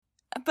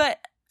but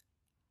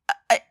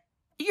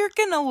you're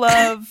gonna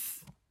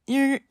love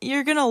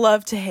you're gonna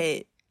love to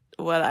hate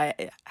what I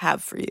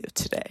have for you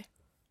today.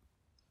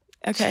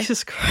 Okay.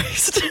 Jesus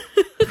Christ.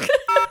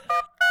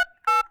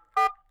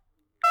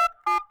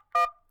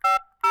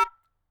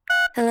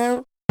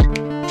 Hello?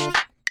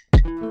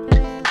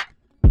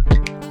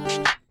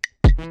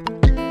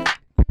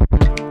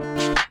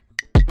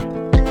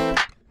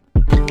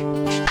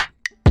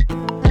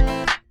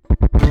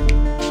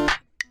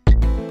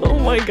 Oh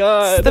my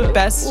god. It's the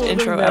best What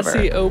intro a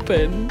messy ever.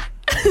 open.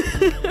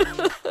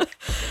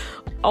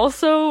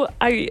 Also,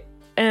 I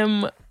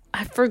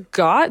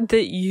forgot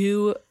that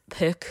you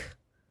pick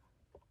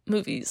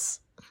movies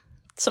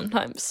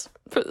sometimes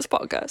for this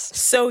podcast.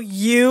 So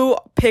you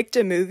picked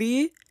a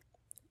movie?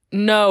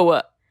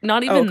 No,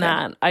 not even Okay.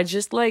 that. I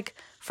just like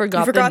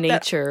forgot forgot the that-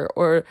 nature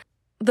or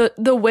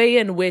the way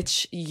in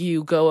which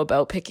you go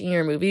about picking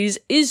your movies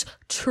is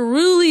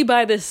truly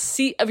by the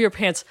seat of your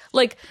pants.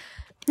 Like,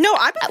 No,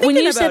 I've been When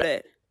thinking you about said-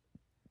 it.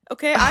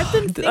 Okay, I've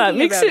been thinking that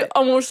makes about it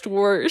almost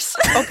worse.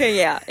 Okay,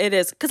 yeah, it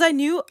is. Because I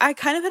knew I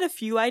kind of had a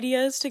few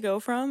ideas to go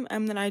from,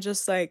 and then I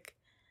just like,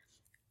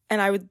 and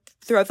I would,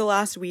 throughout the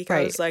last week, I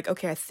Right. was like,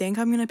 okay, I think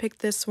I'm going to pick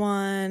this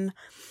one.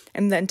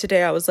 And then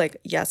today I was like,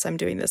 yes, I'm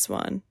doing this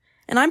one.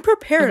 And I'm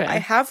prepared. Okay. I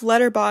have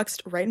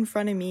Letterboxd right in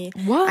front of me.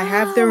 Wow. I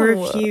have the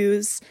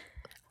reviews.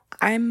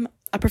 I'm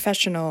a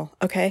professional,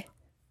 okay?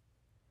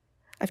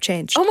 I've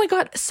changed. Oh my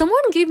god, someone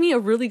gave me a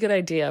really good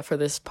idea for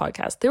this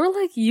podcast. They were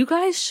like, you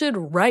guys should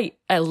write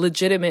a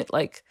legitimate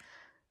like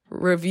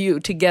review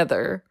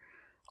together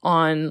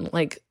on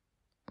like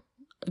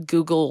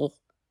Google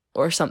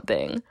or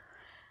something.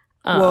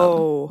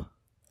 Whoa.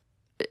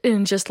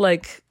 And just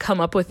like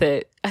come up with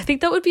it. I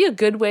think that would be a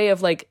good way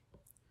of like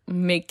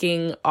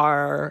making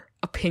our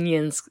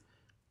opinions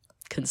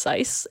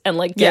concise and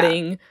like Yeah.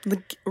 getting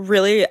Like,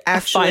 really, a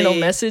actually, final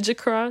message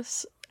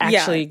across.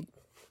 Actually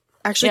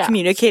Yeah.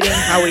 communicating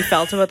how we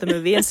felt about the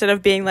movie instead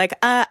of being like,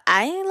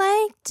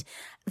 I liked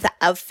the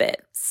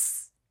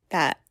outfits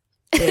that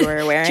they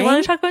were wearing. Do you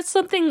want to talk about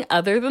something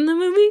other than the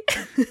movie?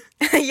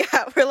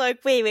 Yeah, we're like,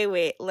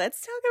 wait. Let's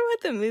talk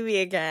about the movie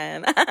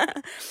again.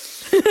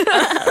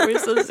 We're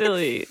so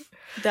silly.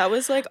 That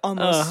was like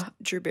almost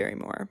Drew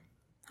Barrymore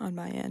on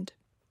my end.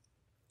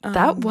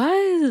 That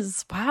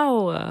was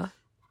wow.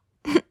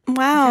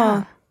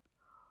 Wow.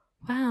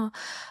 Wow.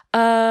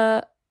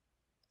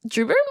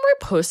 Drew Barrymore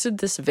posted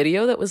this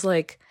video that was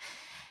like,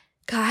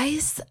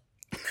 guys,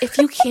 if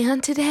you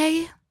can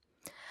today,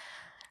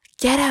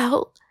 get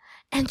out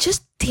and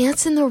just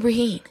dance in the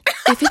rain.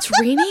 If it's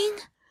raining,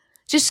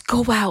 just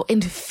go out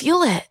and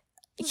feel it.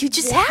 You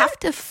just have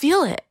to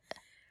feel it.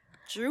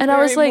 Drew And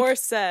I was like- Barrymore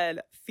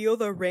said, "Feel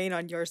the rain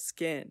on your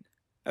skin."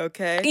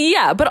 Okay.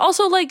 Yeah, but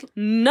also like,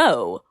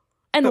 no.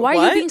 And But why are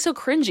what? you being so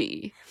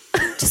cringy?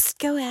 Just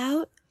go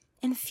out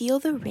and feel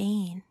the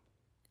rain.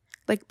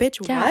 Like,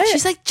 bitch, Yeah, what?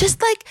 she's like, just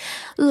like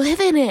live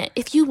in it.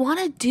 If you want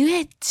to do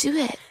it, do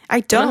it. I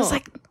And don't. I was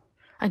like,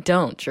 I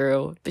don't,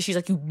 Drew. But she's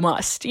like, you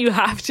must. You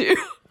have to.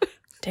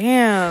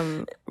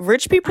 Damn.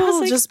 Rich people I was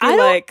will like, just be I don't-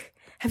 like,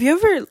 have you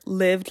ever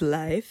lived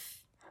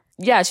life?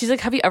 Yeah, she's like,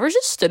 have you ever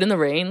just stood in the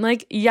rain?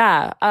 Like,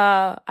 yeah,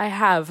 I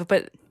have,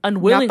 but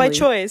unwillingly. Not by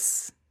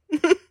choice.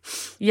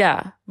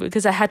 Yeah,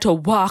 because I had to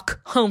walk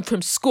home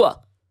from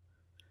school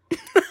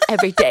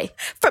every day,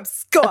 From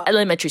school.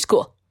 elementary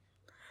school.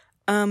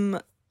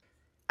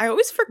 I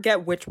always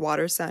forget which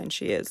water sign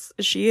she is.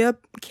 Is she a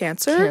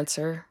Cancer?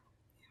 Cancer.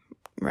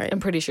 Right. I'm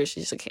pretty sure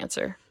she's a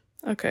Cancer.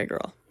 Okay,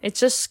 girl. It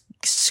just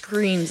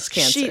screams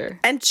Cancer.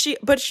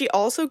 But she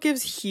also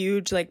gives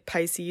huge like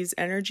Pisces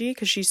energy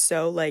because she's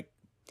so like,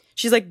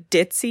 she's like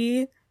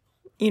ditzy,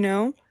 you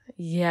know?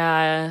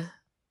 Yeah,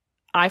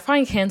 I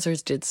find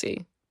Cancers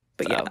ditzy.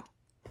 But So.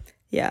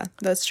 yeah,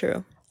 that's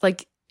true.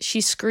 Like, she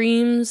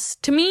screams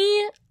to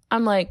me.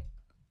 I'm like,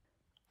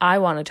 I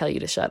want to tell you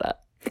to shut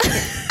up.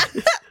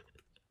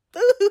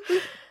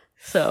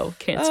 So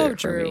Cancer for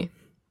Drew. me.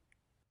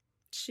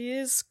 She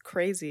is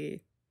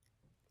crazy.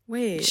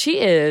 Wait,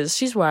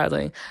 She's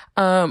wilding.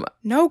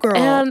 no, girl.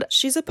 and-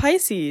 She's a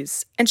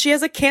Pisces, and she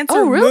has a Cancer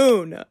Oh, really?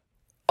 moon.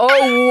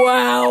 Oh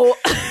wow.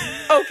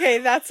 Okay,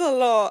 that's a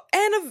lot.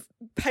 And a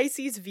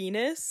Pisces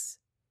Venus.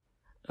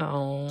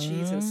 Oh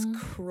Jesus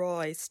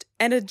Christ.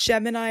 And a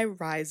Gemini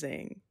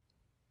rising.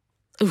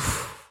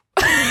 Oof.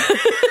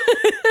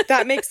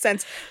 That makes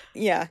sense.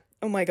 Yeah.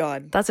 Oh my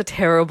God. That's a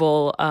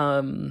terrible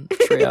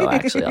trio,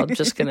 actually. I'm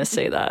just gonna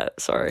say that.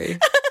 Sorry.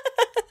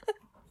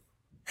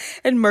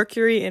 And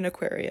Mercury in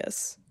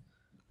Aquarius.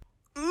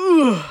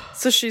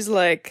 So she's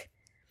like,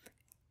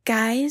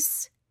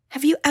 guys,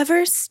 have you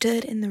ever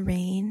stood in the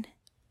rain?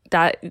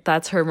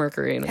 That's her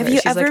Mercury. In Have her. you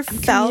She's ever like, I'm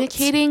felt-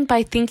 communicating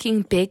by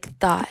thinking big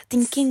thoughts?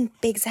 Thinking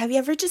bigs, have you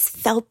ever just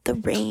felt the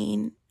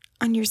rain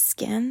on your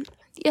skin?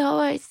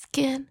 Your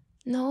skin.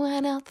 No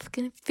one else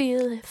can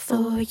feel it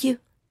for you.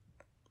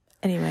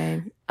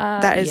 Anyway,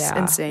 that is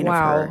insane of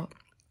her.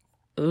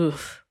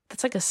 Oof.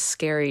 That's like a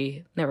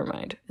scary. Never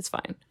mind. It's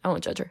fine. I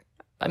won't judge her.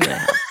 I mean, I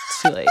have.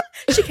 It's too late.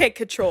 She can't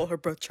control her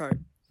birth chart.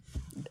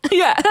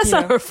 Yeah, that's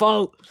Yeah. not her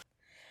fault.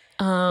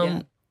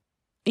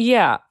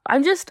 Yeah, I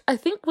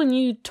think when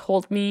you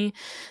told me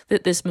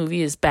that this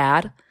movie is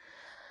bad,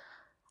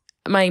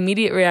 my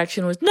immediate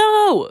reaction was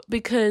no,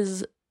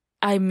 because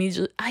I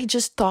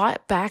just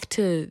thought back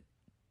to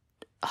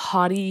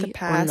Hottie The or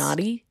past.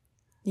 Naughty.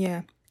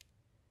 Yeah.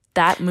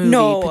 That movie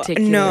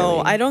particularly.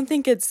 No, I don't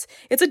think it's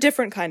a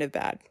different kind of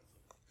bad.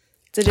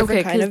 It's a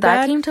different kind of that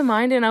bad. came to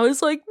mind, and I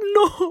was like,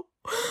 no,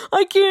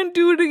 I can't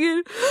do it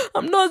again.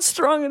 I'm not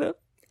strong enough.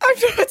 I'm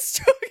not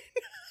strong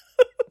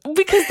enough.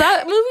 Because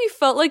that movie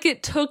felt like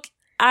it took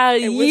a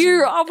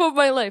year off of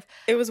my life.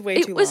 It was way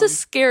too long. It was a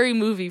scary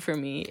movie for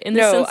me. In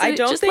the No, sense that I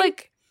don't think.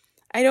 like,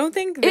 I don't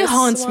think it this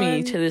haunts me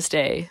one- to this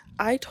day,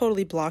 I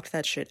totally blocked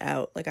that shit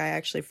out. Like I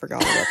actually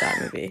forgot about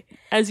that movie.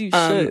 as you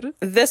should.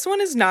 This one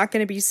is not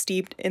going to be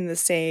steeped in the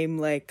same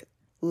like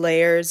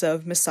layers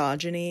of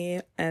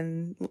misogyny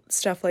and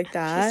stuff like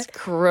that. Just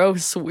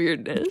gross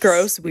weirdness.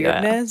 Gross Yeah.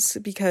 weirdness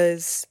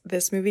because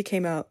this movie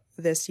came out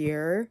this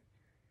year.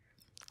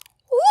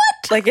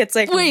 What? Like it's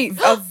like Wait.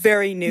 a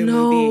very new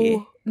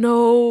movie.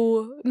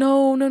 No.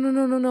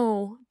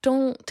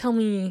 Don't tell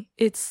me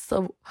it's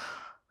so.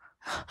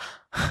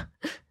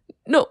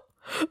 No,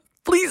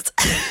 please.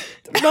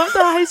 Not the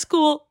high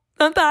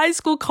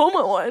school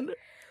coma one,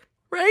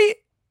 right?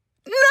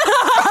 No.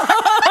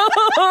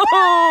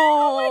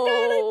 Oh my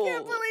god, I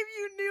can't believe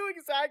you knew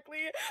exactly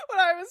what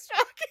I was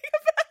talking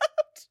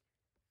about.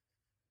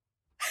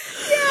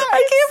 Yeah,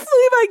 I can't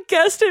believe I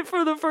guessed it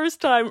for the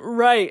first time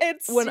right.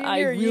 it's when senior I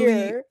really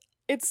year.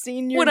 It's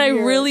senior when I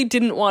year. really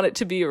didn't want it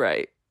to be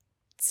right.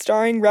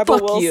 Starring Rebel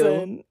Fuck you.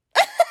 Wilson.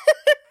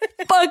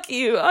 Fuck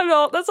you.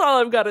 That's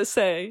all I've got to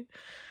say.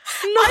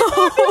 No. I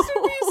thought this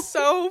would be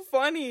so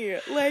funny.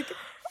 Like,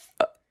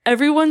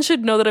 Everyone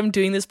should know that I'm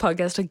doing this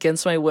podcast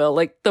against my will.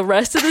 Like the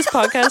rest of this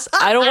podcast,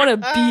 I don't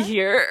want to be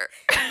here.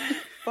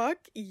 fuck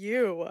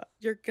you.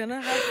 You're gonna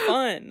have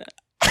fun.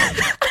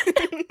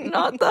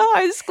 Not the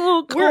high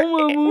school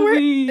coma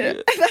movie.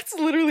 That's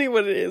literally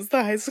what it is,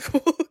 the high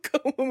school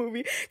coma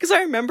movie. Because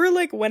I remember,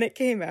 like, when it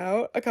came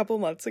out a couple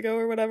months ago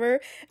or whatever,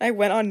 I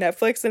went on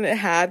Netflix and it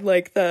had,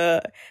 like,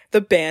 the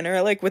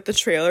banner, like, with the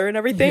trailer and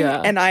everything.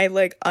 Yeah. And I,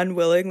 like,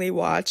 unwillingly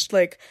watched,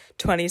 like,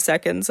 20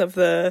 seconds of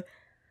the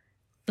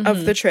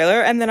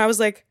trailer. And then I was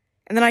like,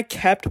 and then I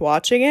kept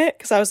watching it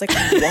because I was like,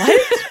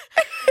 what?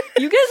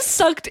 You get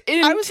sucked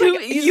in I was too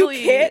like, easily.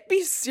 you can't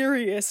be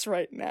serious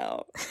right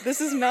now. This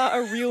is not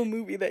a real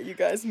movie that you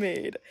guys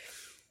made.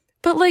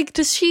 But like,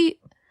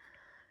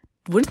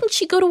 wouldn't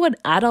she go to an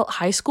adult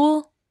high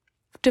school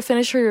to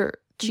finish her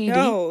GED?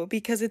 No,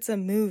 because it's a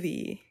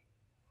movie.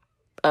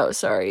 Oh,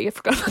 sorry. I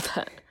forgot about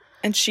that.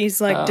 And she's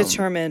like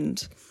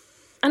determined.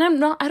 And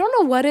I don't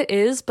know what it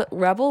is, but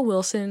Rebel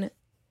Wilson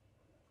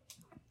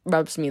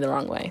rubs me the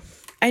wrong way.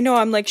 I know,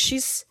 I'm like,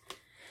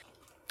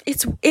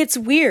 it's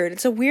weird.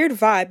 It's a weird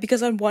vibe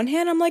because on one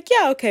hand I'm like,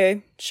 yeah,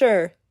 okay,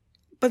 sure.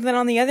 But then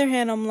on the other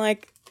hand I'm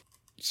like,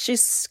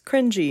 she's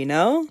cringy, you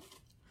know?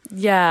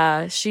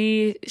 Yeah,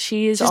 she is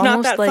She's almost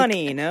not that like,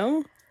 funny, you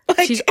know?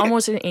 Like, she's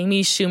almost in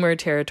Amy Schumer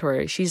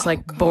territory. She's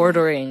like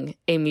bordering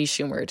Amy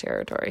Schumer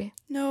territory.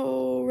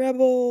 no,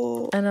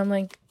 Rebel. And I'm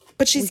like,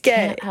 But she's we gay.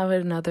 can't have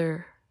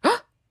another.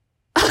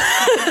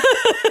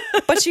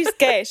 But she's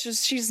gay.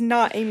 She's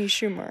not Amy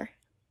Schumer.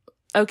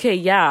 Okay,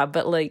 yeah,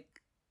 but like,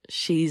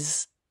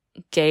 she's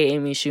gay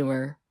Amy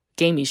Schumer.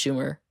 Gamey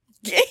Schumer.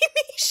 Amy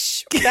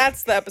Schumer.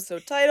 That's the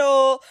episode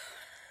title.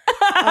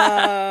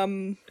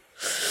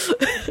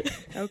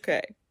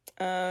 Okay.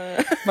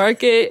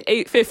 Market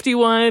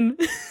 851.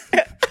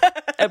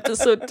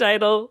 Episode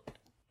title.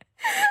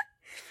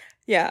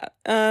 Yeah.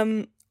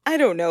 I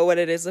don't know what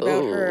it is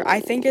about her. I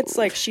think it's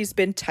like she's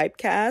been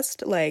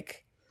typecast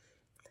like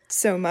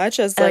so much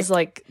as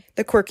like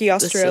the quirky silly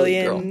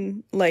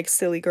Australian like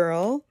silly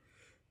girl,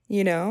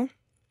 you know?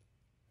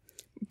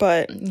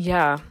 But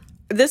Yeah.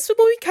 this will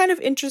be kind of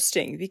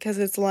interesting because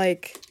it's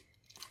like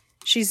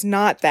she's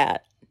not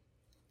that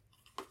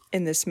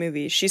in this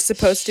movie. She's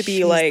supposed to be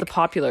She's like the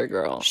popular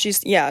girl.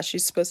 she's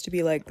supposed to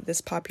be like this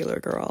popular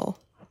girl.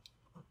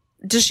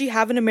 Does she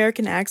have an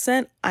American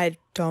accent? I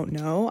don't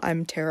know.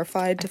 I'm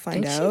terrified to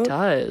find I think out. she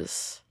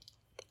does.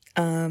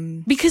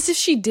 Because if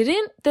she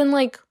didn't, then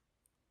like,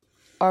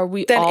 are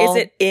we Then all...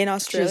 is it in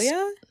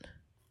Australia?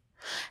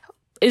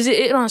 Is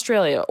it in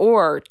Australia?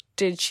 Or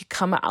did she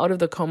come out of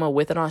the coma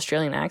with an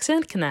Australian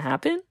accent? Can that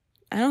happen?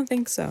 I don't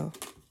think so.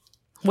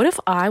 What if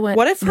I went...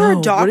 What if her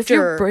What if your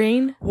doctor-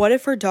 brain... What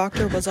if her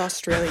doctor was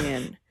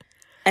Australian?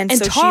 And And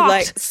so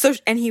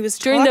talked and he was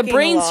during the talking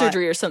brain a lot,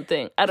 surgery or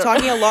something? I don't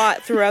talking know. a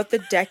lot throughout the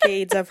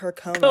decades of her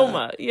coma.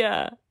 Coma,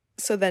 yeah.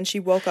 So then she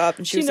woke up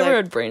and she was never like,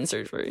 had brain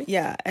surgery.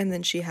 yeah, and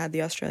then she had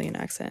the Australian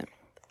accent.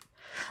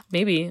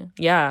 Maybe,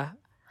 yeah.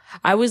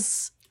 I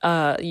was...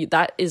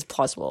 that is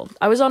plausible.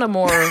 I was on a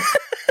more...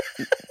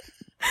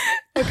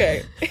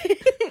 Okay.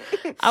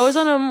 I was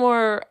on a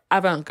more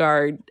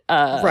avant-garde...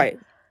 Right.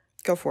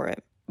 Go for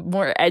it.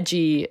 more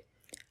edgy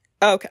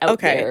Okay. out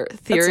Okay. there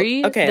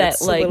theory Okay. that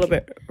That's like a little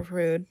bit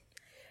rude.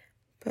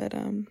 But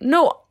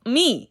no,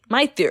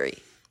 my theory.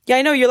 yeah,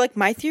 I know you're like,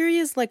 my theory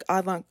is like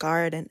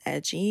avant-garde and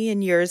edgy,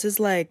 and yours is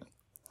like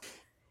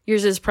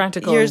Yours is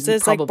practical. Yours and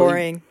is like probably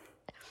boring.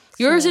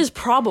 Yours is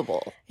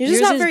probable. You're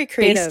just Yours not is very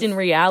creative. based in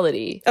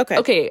reality. Okay.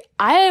 Okay.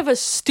 I have a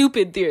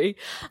stupid theory.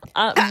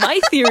 My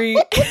theory.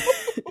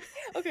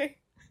 Okay.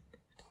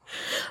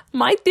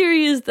 My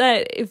theory is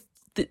that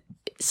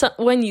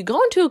when you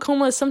go into a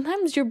coma,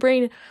 sometimes your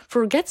brain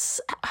forgets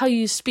how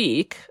you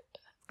speak,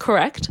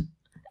 correct?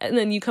 And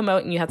then you come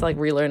out and you have to like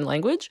relearn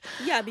language.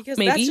 Yeah, because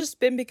Maybe. that's just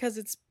been because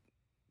it's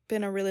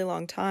been a really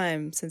long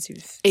time since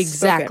you've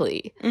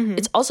Exactly. spoken.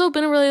 It's also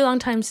been a really long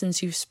time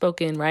since you've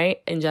spoken,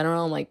 right? In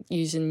general, like you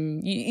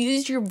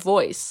use your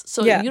voice.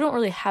 So Yeah. you don't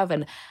really have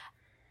an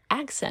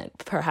accent,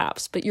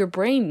 perhaps, but your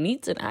brain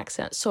needs an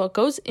accent. So it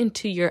goes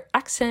into your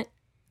accent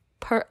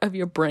part of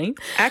your brain.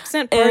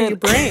 Accent part of your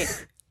brain.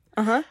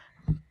 Uh-huh.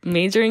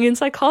 Majoring in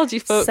psychology,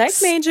 folks. Psych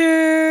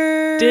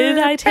major. Did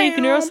I take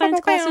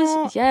neuroscience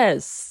classes?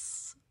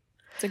 Yes.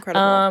 It's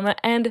incredible.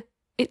 And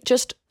it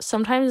just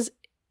sometimes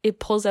it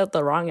pulls out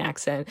the wrong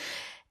accent.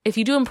 If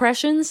you do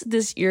impressions,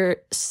 you're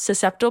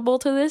susceptible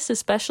to this,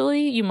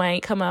 especially. You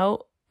might come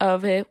out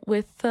of it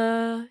with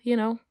an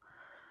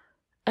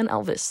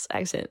Elvis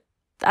accent.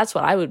 That's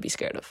what I would be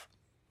scared of.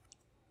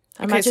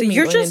 Imagine me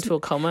going into a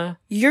coma.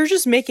 You're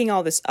just making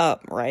all this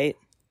up, right?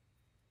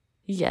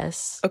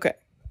 Yes. Okay.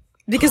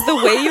 Because the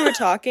way you were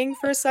talking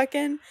for a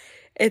second,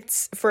 it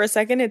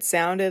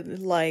sounded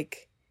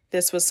like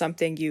this was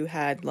something you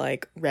had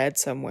like read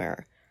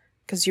somewhere.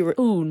 Because you were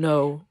Ooh,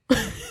 no.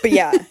 But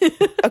yeah.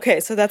 Okay,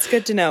 so that's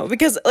good to know.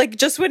 Because like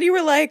just when you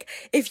were like,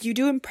 if you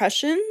do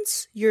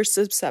impressions, you're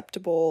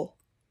susceptible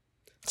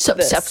to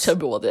this.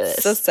 Susceptible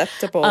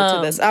to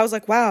this. I was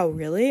like, wow,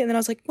 really? And then I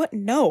was like, what?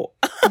 No.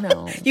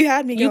 No. You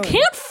had me going. You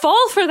can't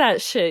fall for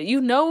that shit.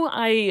 You know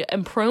I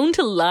am prone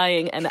to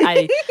lying and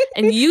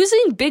and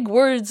using big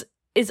words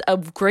is a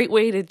great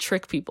way to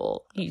trick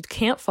people. You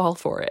can't fall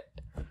for it.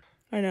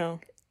 I know.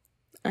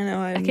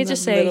 I could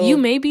just say you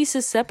may be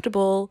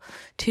susceptible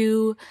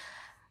to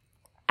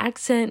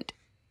accent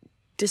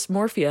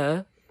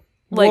dysmorphia.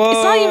 Like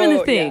it's not even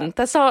a thing. Yeah.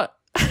 That's not.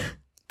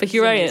 But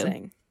here I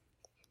am.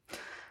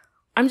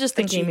 I'm just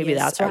thinking maybe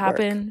that's what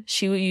happened.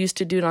 She used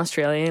to do an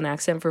Australian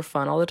accent for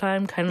fun all the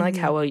time, kind of like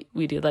how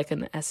we do like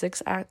an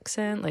Essex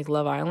accent, like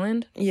Love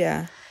Island.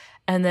 Yeah.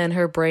 And then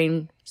her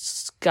brain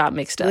got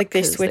mixed up. Like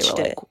they switched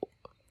it.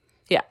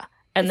 Yeah.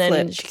 And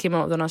then she came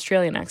out with an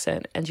Australian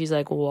accent, and she's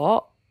like,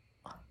 what?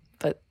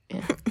 But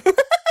yeah.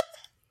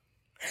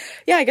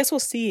 Yeah, I guess we'll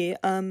see.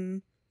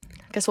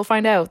 Guess we'll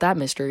find out that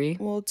mystery.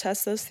 We'll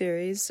test those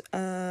theories.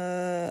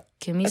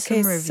 Give me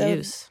some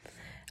reviews. So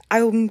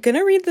I'm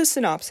gonna read the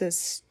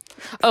synopsis.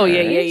 Oh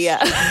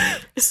yeah.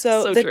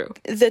 So true.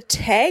 The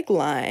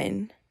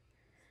tagline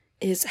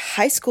is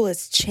 "High school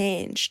has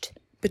changed,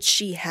 but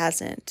she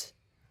hasn't."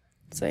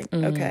 It's like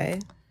okay.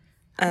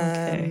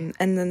 And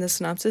then the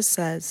synopsis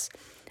says,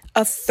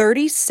 "A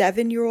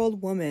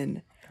 37-year-old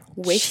woman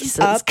wakes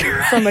up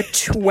from a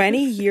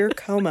 20-year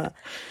coma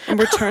and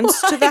returns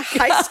to the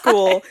high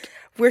school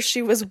where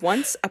she was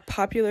once a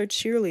popular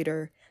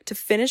cheerleader to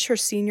finish her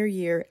senior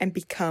year and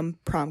become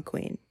prom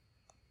queen."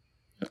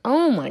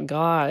 Oh my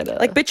god.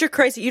 Like, bitch, you're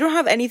crazy. You don't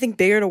have anything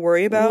bigger to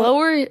worry about?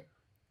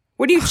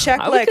 What do you check?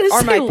 Like,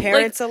 are my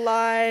parents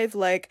alive?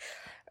 Like,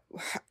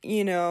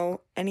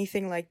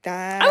 anything like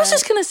that? I was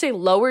just gonna say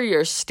lower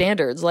your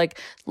standards. Like,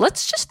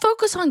 let's just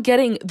focus on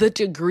getting the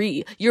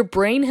degree. Your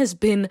brain has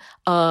been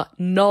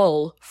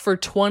null for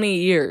 20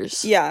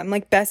 years. Yeah, I'm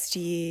like,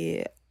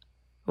 bestie.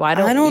 Why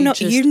don't I don't know.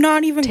 Just you're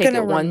not even take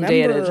gonna it one remember,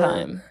 day at a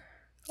time.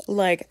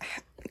 Like,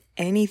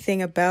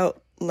 anything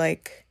about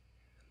like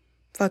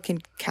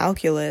fucking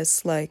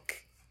calculus.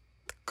 Like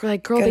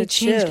girl, they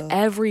changed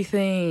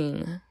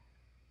everything.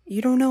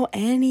 You don't know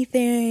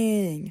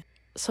anything.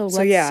 So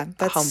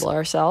let's humble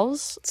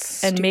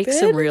ourselves and make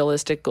some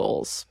realistic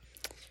goals.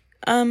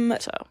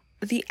 The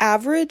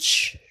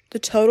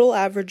total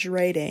average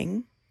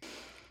rating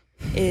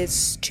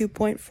is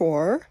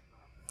 2.4.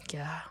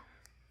 Yeah.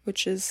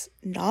 Which is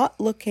not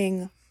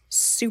looking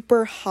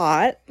super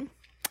hot.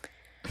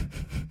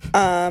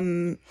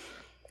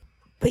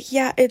 But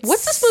yeah,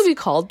 what's this movie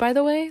called, by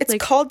the way? It's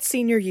called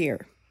Senior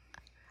Year.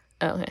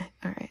 Okay,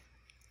 all right.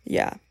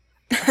 Yeah.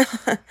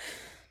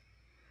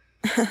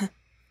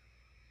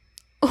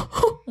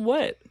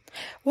 What?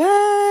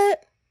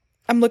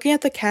 I'm looking at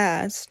the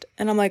cast,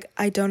 and I'm like,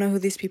 I don't know who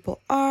these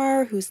people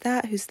are. Who's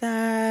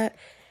that?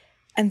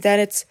 And then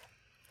it's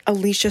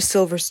Alicia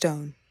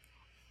Silverstone.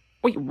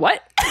 Wait,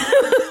 what?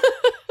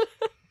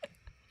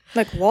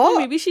 Like, what? Oh,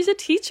 maybe she's a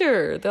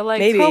teacher. They're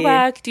like,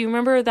 throwback. Do you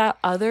remember that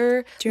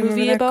other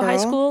movie about high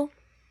school?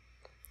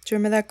 Do you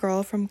remember that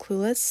girl from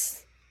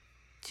Clueless?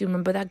 Do you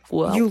remember that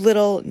girl? You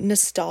little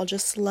nostalgia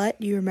slut.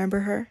 You remember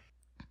her?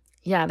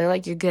 Yeah, they're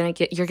like, you're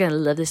gonna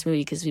love this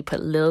movie because we put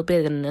a little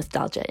bit of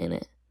nostalgia in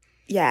it.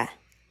 Yeah.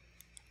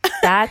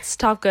 That's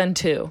Top Gun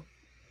 2.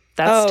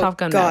 That's Top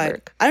Gun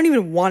Maverick. I don't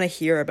even want to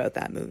hear about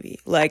that movie.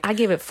 Like, I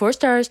gave it 4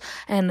 stars,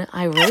 and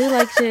I really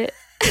liked it.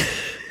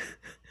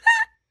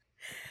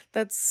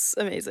 That's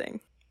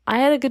amazing. I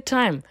had a good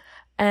time,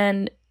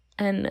 and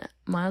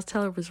Miles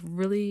Teller was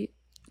really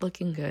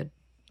looking good.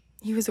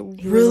 He was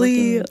was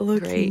really looking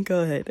looking great.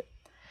 good.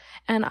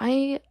 And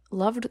I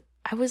loved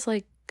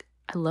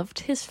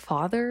his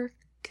father,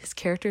 his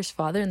character's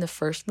father in the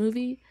first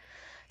movie.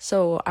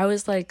 So I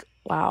was like,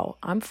 wow,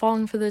 I'm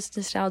falling for this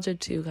nostalgia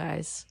too,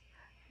 guys.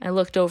 I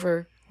looked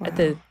over at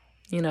the,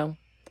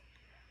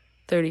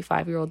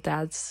 35-year-old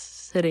dad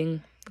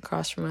sitting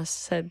across from us,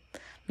 said,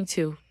 me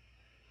too.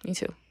 Me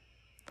too.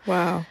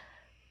 Wow.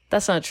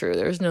 That's not true.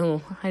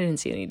 I didn't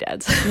see any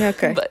dads. Yeah,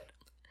 okay. But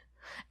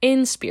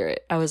in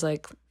spirit, I was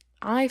like,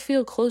 I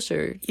feel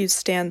closer. You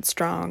stand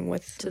strong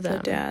with To the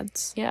them.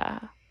 dads. Yeah.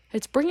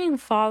 It's bringing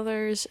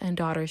fathers and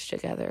daughters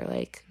together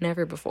like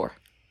never before.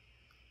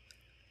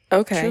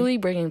 Okay. Truly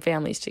bringing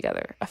families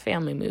together. A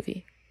family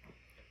movie.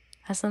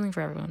 Has something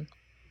for everyone.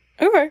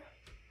 Okay.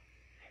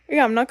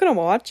 Yeah, I'm not gonna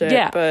watch it.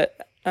 Yeah. But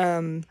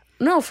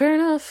No, fair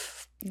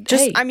enough.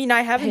 just Hey, I mean,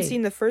 I haven't hey.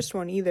 seen the first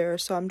one either,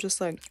 so I'm just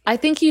like I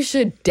think you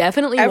should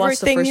definitely watch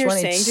the everything first you're one.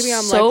 saying It's to me,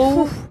 I'm so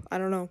like, whew, I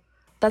don't know.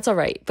 that's all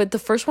right. But the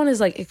first one is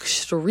like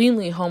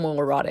extremely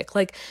homoerotic.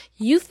 Like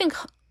you think,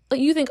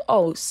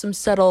 oh, some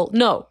subtle.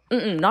 No,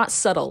 not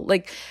subtle.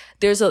 Like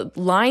there's a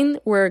line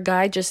where a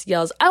guy just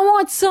yells, "I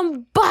want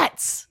some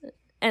butts,"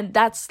 and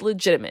that's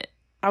legitimate.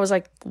 I was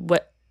like,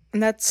 what?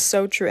 And that's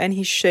so true. And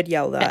he should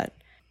yell that.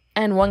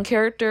 And one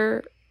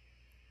character,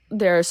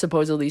 they're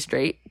supposedly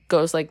straight,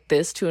 goes like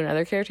this to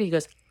another character. He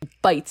goes,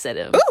 bites at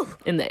him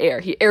in the air.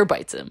 He air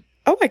bites him.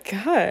 Oh my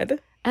god.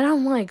 And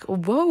I'm like,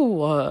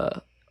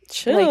 whoa.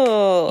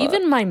 Chill. Like,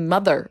 even my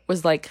mother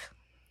was like,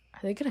 are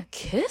they gonna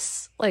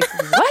kiss? Like,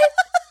 what?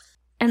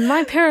 And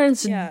my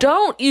parents Yeah.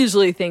 don't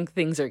usually think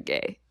things are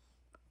gay.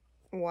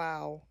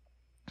 Wow.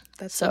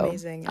 That's So,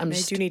 amazing. I'm I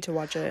just- do need to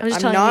watch it. I'm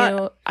just I'm telling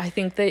not you, I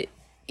think that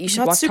you should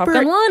not watch Top super-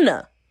 Gun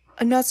 1.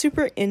 I'm not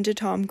super into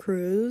Tom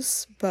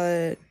Cruise,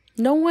 but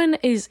No one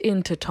is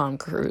into Tom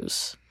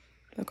Cruise.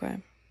 okay.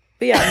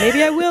 But yeah,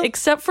 maybe I will.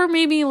 Except for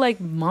maybe like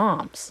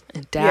moms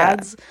and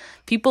dads,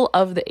 people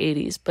of the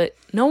 80s. But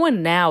no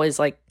one now is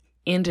like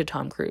into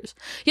Tom Cruise.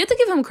 You have to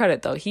give him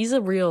credit though. He's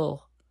a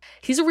real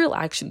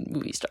action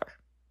movie star.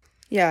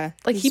 Yeah.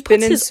 Like, he's he been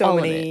puts in his so all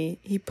in many.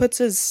 He puts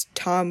his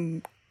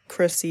Tom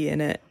Chrissy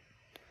in it.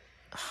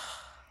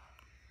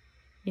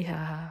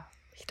 Yeah,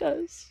 he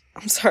does.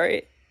 I'm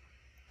sorry.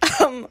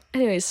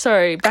 Anyways,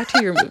 sorry, back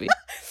to your movie.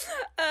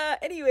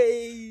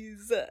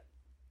 Anyways,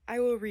 I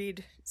will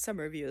read some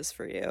reviews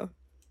for you.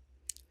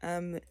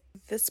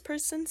 This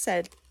person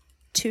said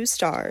 2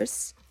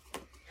 stars.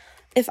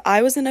 If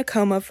I was in a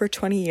coma for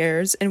 20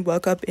 years and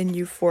woke up in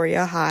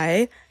Euphoria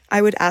High,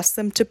 I would ask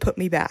them to put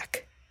me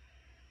back.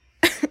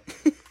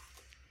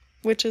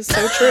 Which is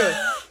so true.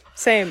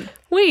 Same.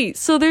 Wait,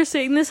 so they're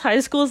saying this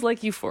high school is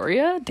like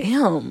Euphoria?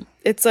 Damn.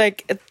 It's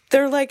like,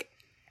 they're like,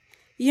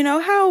 you know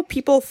how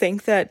people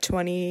think that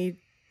 20,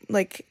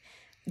 like,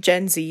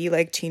 Gen Z,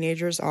 like,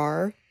 teenagers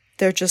are?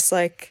 They're just,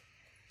 like,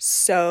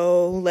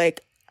 so,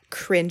 like,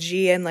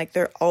 cringy and, like,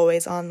 they're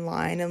always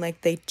online and,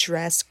 like, they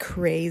dress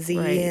crazy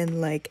Right. and,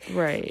 like,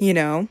 Right. you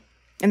know?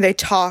 And they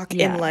talk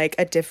Yeah. in, like,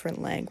 a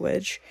different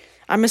language.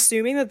 I'm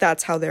assuming that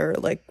that's how they're,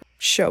 like,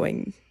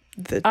 showing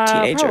the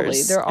teenagers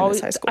Probably. They're in always.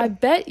 this high school. I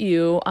bet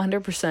you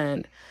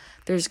 100%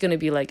 there's gonna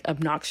be like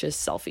obnoxious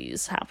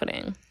selfies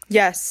happening,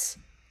 Yes.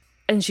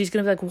 and she's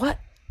gonna be like, "What?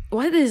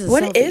 What is a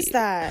What selfie?" is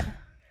that?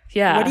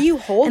 Yeah. What are you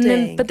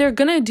holding? But they're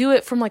gonna do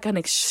it from like an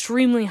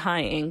extremely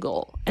high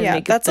angle and Yeah,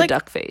 make it that's the like-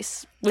 duck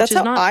face, which That's is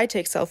how not. I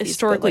take selfies.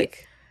 historically-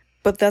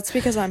 But that's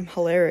because I'm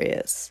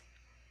hilarious.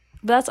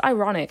 That's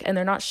ironic, and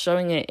they're not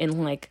showing it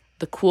in like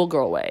the cool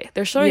girl way.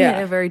 They're showing it Yeah.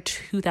 in a very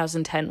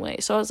 2010 way.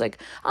 So I was like,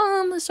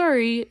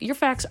 sorry, your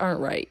facts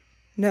aren't right.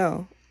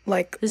 No,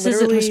 like This isn't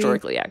literally,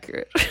 historically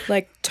accurate.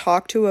 Like,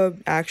 talk to a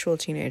actual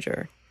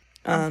teenager.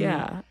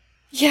 Yeah.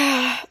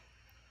 Yeah.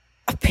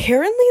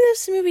 Apparently,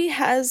 this movie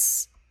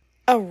has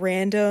a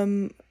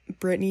random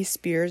Britney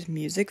Spears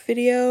music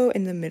video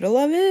in the middle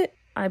of it.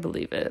 I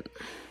believe it.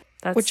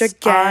 That's Which,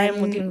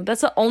 again-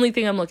 that's the only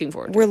thing I'm looking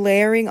forward to. We're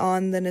layering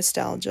on the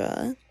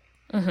nostalgia.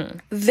 Mm-hmm.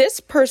 This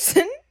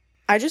person,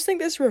 I just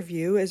think this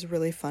review is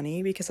really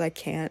funny because I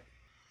can't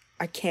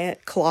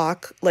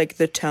clock like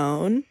the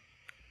tone.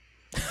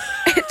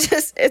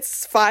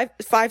 It's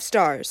five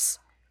stars.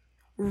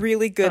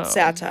 Really good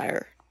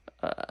satire.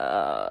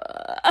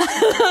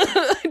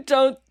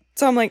 Don't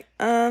So I'm like,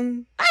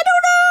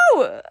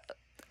 know.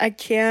 I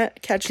can't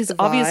catch Because the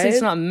obviously it's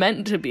vibe. not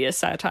meant to be a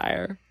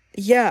satire.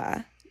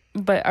 Yeah,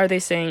 But are they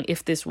saying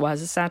if this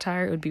was a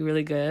satire, it would be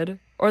really good?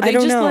 Or are I they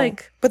don't just know.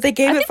 like, But they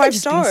gave I it think they're 5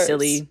 just stars. being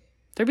silly.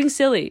 They're being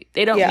silly.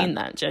 They don't Yeah. mean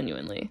that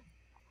genuinely.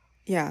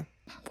 Yeah,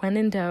 When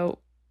in doubt,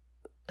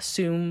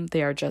 assume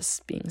they are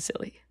just being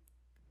silly.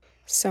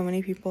 so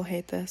many people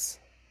hate this.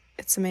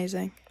 It's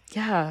amazing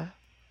Yeah.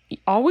 You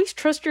always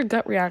trust your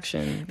gut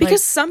reaction.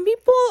 because some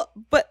people.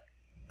 But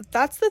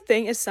that's the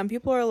thing is, some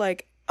people are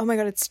like, "Oh my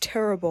god, it's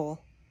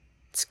terrible.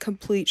 It's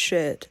complete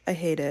shit. I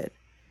hate it."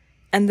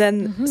 And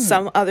then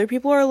some other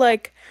people are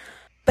like,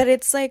 "But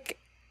it's like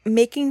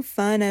making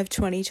fun of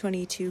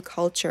 2022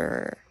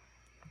 culture."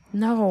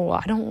 no,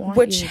 I don't want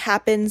Which you.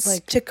 happens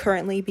like- to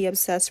currently be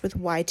obsessed with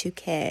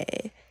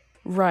Y2K.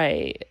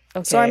 Right.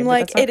 Okay. So I'm but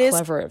like, that's not it is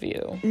clever of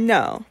you.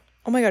 no.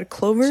 Oh my god,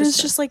 Clover It's is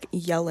just just like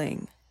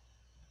yelling.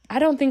 I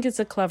don't think it's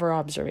a clever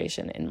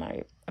observation, in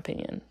my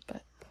opinion.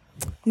 But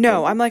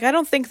No, I'm like, I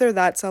don't think they're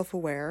that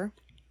self-aware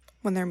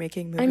when they're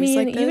making movies I mean,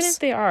 like even this. if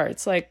they are,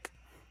 it's like,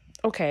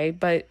 okay,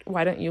 but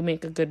why don't you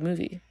make a good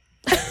movie?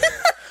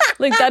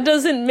 Like that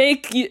doesn't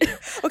make you.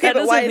 Okay, That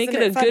but why doesn't make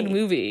isn't it it a good funny?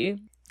 movie.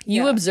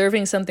 You Yeah.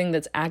 observing something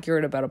that's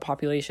accurate about a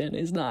population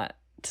does not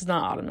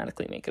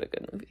automatically make it a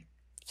good movie.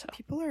 So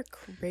People are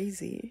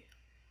crazy.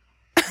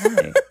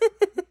 why?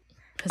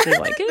 Because they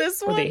like it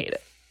This or one- they hate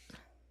it.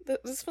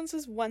 This one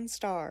says 1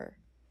 star.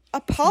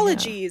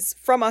 Apologies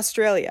from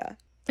Australia!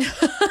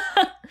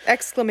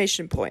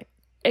 Exclamation point.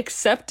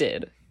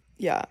 Accepted.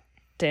 Yeah.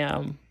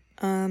 Damn.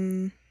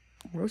 Um.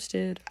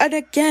 Roasted. And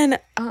again,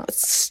 Oh.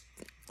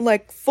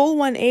 like full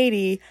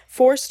 180,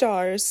 4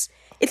 stars.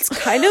 It's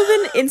kind of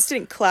an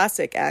instant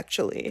classic,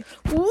 actually.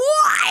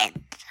 What?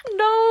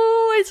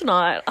 No, it's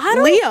not. I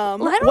don't.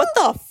 Liam, I don't what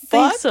the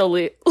think fuck? so,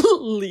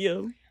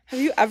 Liam. Have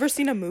you ever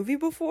seen a movie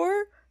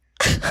before?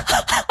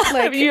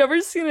 Have you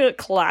ever seen a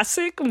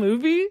classic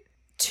movie?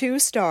 2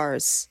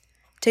 stars.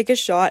 Take a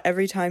shot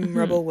every time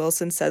Rebel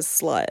Wilson says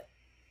slut.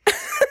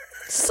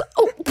 So,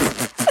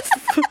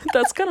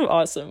 that's kind of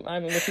awesome.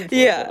 I'm looking forward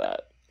Yeah. to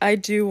that. I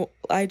do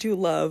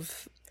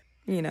love,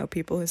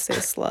 people who say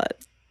slut.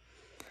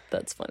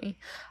 That's funny.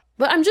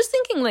 But I'm just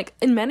thinking, like,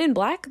 in Men in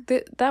Black,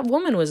 that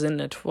woman was in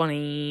a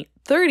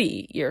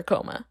 30-year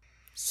coma.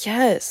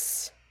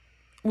 Yes.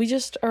 We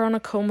just are on a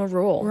coma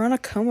roll. We're on a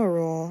coma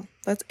roll.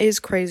 That is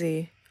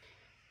crazy.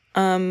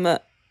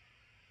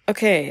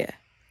 Okay.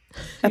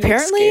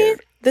 Apparently,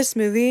 scared. this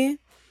movie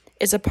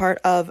is a part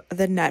of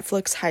the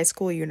Netflix high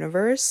school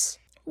universe.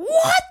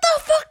 What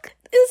the fuck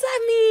does that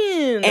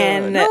mean?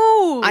 And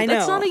no, I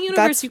that's know. not a universe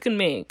That's- you can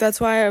make. That's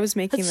why I was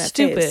making That's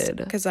that face. stupid.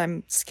 Because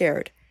I'm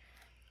scared.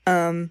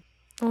 Oh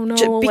no,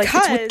 like it's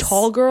because- with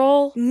Tall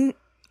Girl?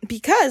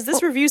 Because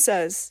this review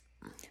says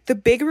the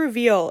big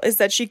reveal is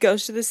that she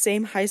goes to the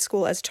same high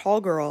school as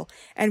Tall Girl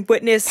and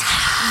witnessed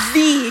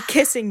the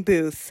kissing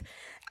booth,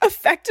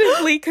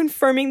 effectively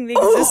confirming the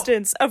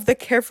existence of the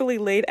carefully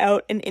laid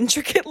out and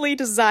intricately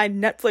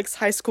designed Netflix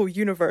high school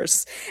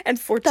universe and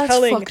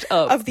foretelling fucked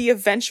up. of the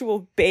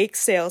eventual bake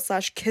sale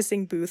 /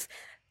 kissing booth,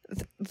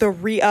 the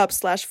re-up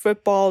 /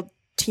 football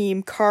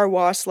team car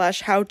wash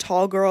 /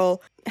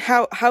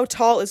 how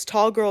tall is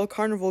Tall Girl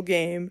carnival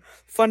game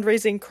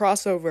fundraising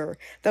crossover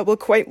that will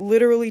quite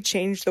literally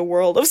change the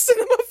world of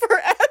cinema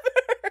forever.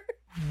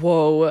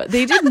 Whoa,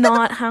 they did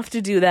not have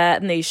to do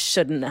that, and they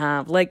shouldn't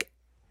have. Like,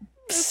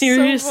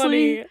 seriously, So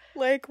funny.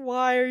 Like,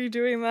 why are you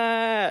doing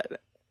that?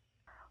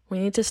 we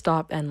need to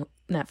stop and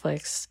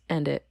Netflix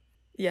end it.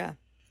 Yeah,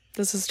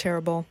 this is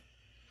terrible.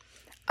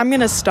 I'm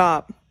gonna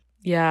stop.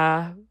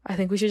 Yeah, I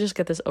think we should just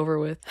get this over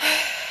with.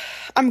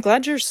 I'm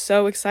glad you're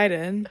so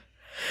excited.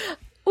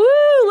 Woo!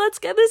 Let's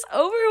get this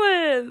over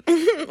with.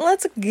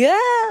 Let's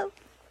go.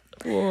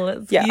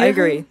 Let's Yeah, go. I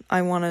agree.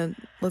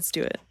 Let's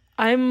do it.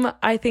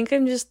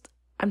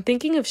 I'm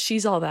thinking of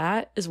She's All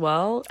That as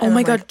well. Oh and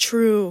my I'm god, like-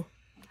 true.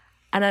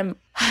 and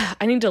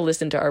I need to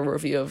listen to our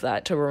review of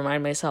that to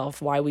remind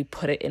myself why we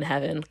put it in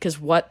heaven. Because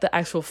what the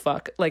actual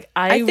fuck? Like,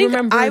 I think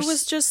remember I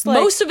was just like,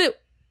 most of it,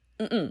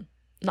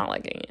 not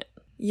liking it.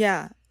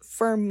 yeah,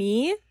 for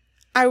me,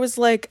 I was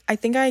like, I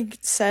think I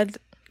said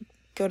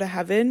go to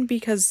heaven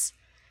because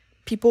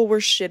people were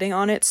shitting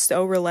on it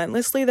so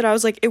relentlessly that I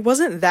was like, it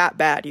wasn't that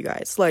bad, you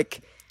guys.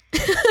 Like,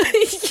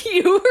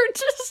 You were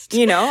just,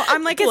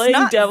 I'm like, it's playing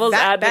not devil's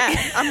that advocate.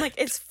 bad. I'm like,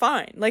 it's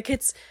fine. Like,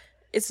 it's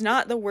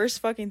not the worst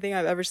fucking thing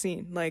I've ever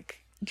seen. Like,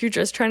 you're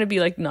just trying to be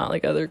like not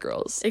like other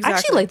girls. I Exactly.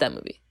 actually like that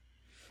movie.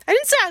 I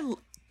didn't say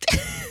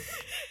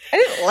I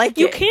didn't like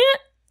You it. can't.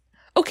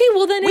 Okay,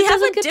 well then We it have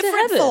doesn't a get to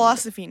different heaven.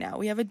 philosophy now.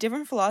 We have a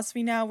different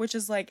philosophy now, which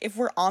is like, if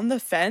we're on the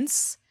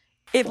fence,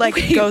 it like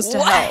Wait, goes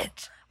to hell.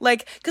 what?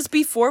 Like, because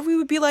before we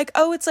would be like,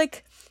 oh, it's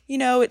like,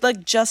 it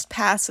like just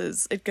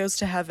passes, it goes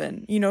to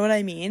heaven. You know what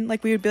I mean?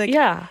 Like, we would be like,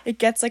 Yeah. it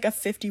gets like a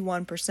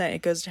 51%,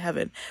 it goes to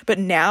heaven. But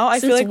now I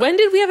Since feel like, when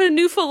did we have a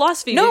new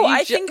philosophy? No, That you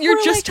I think you're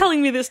we're, just like-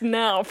 telling me this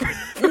now. For the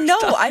first no,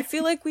 time. I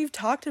feel like we've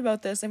talked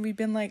about this and we've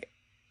been like,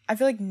 I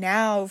feel like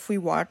now if we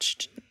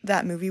watched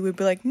that movie, we'd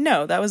be like,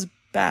 no, that was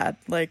bad.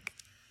 Like,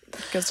 it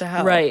goes to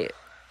hell. Right.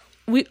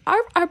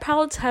 Our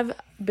palettes have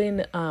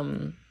been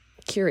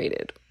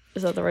curated.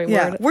 Is that the right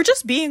Yeah, word? we're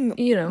just being,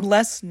 You know.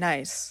 less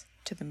nice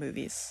to the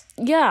movies.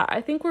 Yeah, I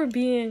think we're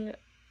being,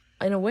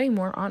 in a way,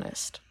 more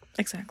honest.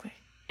 Exactly.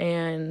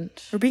 And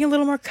We're being a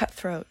little more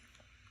cutthroat,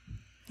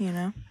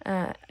 yeah,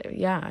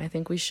 I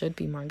think we should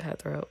be more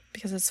cutthroat.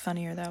 because it's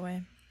funnier that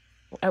way.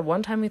 At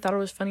one time, we thought it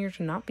was funnier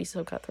to not be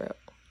so cutthroat.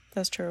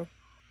 That's true.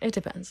 It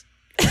depends.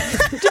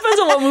 It depends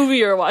on what movie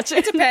you're watching.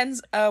 It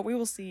depends. We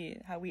will see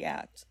how we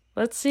act.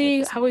 Let's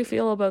see how we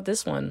feel about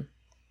this one.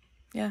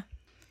 Yeah.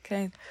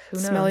 Okay. Who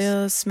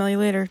knows? Smell you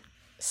later.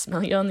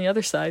 Smell you on the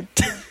other side.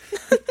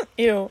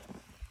 Ew.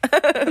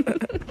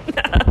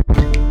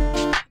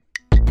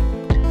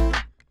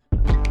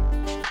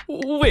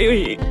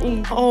 Wait.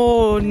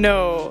 Oh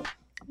no.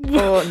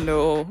 Oh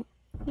no.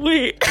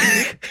 Wait.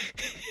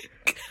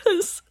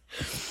 'Cause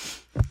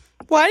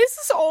Why does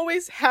this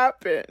always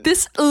happen?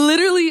 this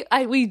literally,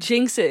 we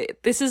jinx it.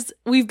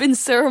 We've been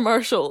Sarah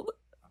Marshall.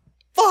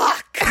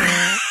 Fuck!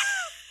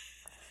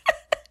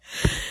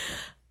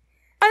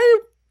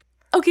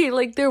 Okay,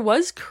 like, there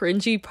was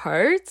cringy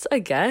parts, I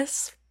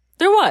guess.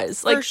 There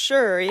was. Like, For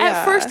sure, yeah.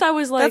 at first I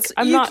was like,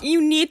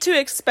 You need to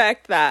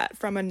expect that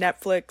from a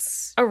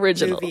Netflix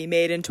original. movie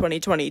made in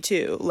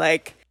 2022.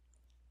 Like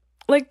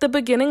Like, the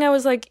beginning, I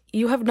was like,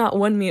 you have not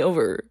won me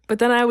over. But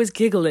then I was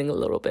giggling a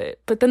little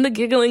bit. But then the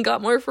giggling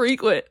got more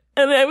frequent.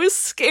 And I was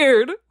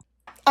scared.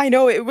 I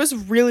know, it was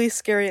really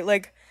scary.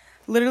 Like,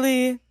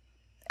 literally,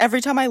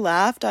 every time I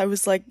laughed, I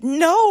was like,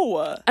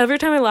 no! Every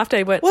time I laughed,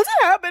 I went, What's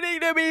happening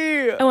to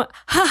me? I went,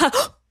 ha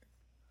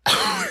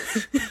ha.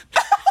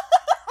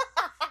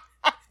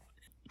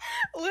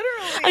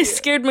 Literally. I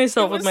scared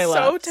myself with my so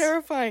laughs.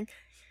 terrifying.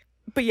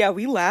 But yeah,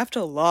 we laughed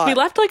a lot. We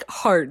laughed, like,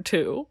 hard,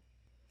 too.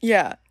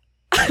 Yeah.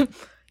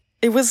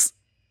 It was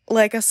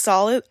like a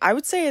solid, I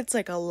would say it's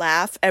like a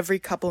laugh every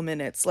couple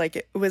minutes. Like,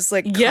 it was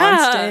like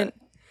constant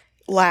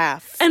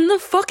laugh. And the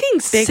fucking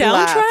Big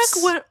soundtrack laughs.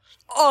 went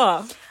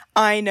off.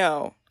 I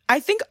know. I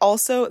think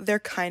also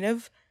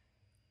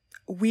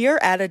we are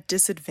at a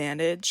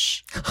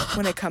disadvantage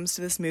when it comes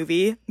to this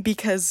movie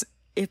because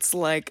it's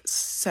like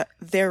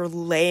they're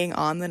laying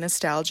on the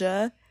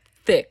nostalgia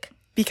Thick.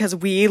 because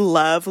we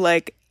love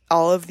like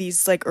all of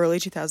these like early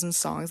 2000s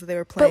songs that they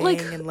were playing,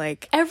 like, and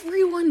like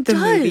Everyone the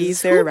does.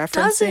 movies they're Who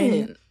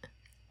referencing. doesn't?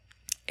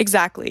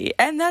 Exactly.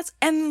 And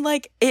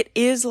like it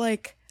is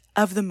like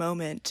of the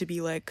moment to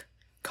be like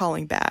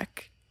calling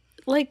back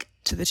Like,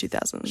 to the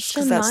 2000s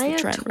because that's the Shania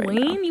trend Twain? right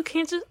now. You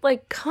can't just,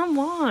 like, come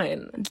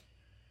on.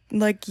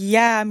 Like,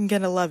 yeah, I'm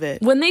gonna love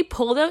it. When they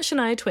pulled out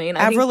Shania Twain,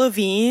 I Avril think,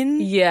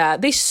 Lavigne. yeah,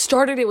 they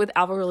started it with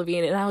Avril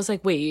Lavigne, and I was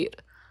like, wait,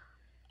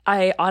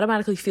 I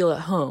automatically feel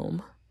at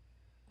home.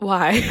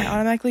 Why? I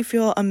automatically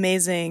feel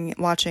amazing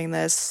watching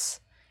this,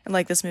 and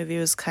like this movie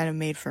was kind of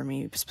made for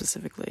me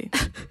specifically.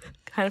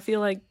 Kind of feel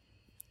like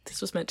this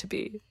was meant to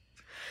be.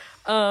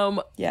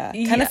 Yeah,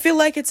 kind of feel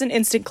like it's an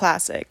instant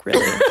classic,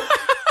 really.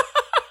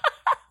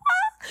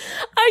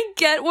 I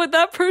get what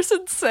that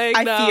person's saying.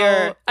 I now.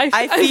 fear.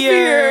 I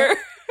fear.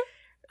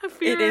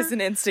 It is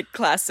an instant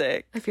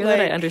classic. I feel that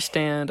I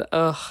understand.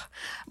 Ugh.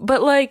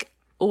 But like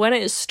when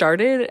it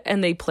started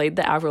and they played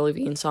the Avril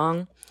Lavigne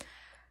song,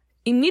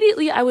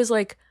 immediately I was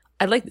like,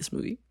 I like this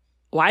movie.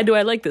 Why do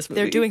I like this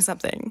movie? They're doing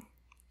something.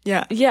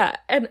 Yeah. Yeah,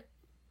 and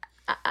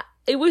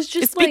it was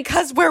just It's like,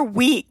 because we're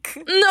weak.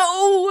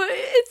 no,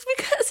 it's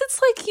because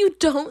it's like you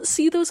don't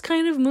see those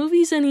kind of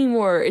movies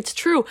anymore. It's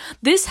true.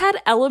 This had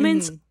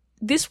elements.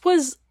 This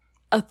was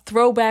a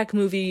throwback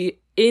movie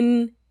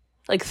in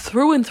like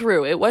through and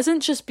through. It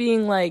wasn't just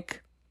being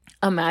like,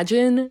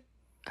 imagine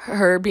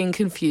her being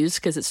confused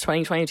because it's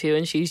 2022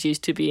 and she's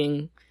used to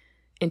being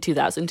in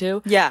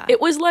 2002. Yeah. It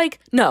was like,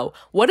 no,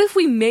 what if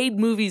we made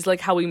movies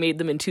like how we made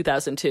them in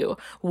 2002?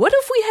 What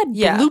if we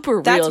had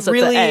blooper that's reels at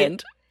really- the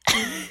end?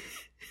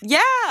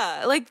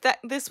 Yeah, like that.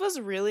 This was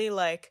really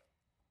like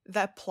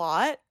that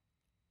plot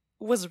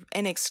was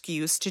an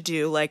excuse to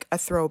do like a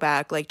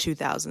throwback like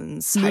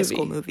 2000s high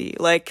school movie,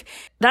 like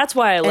That's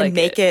why I like and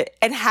make it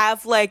and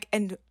have like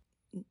and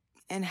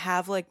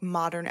have like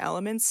modern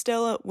elements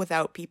still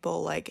without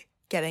people like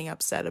getting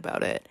upset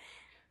about it,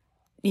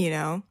 you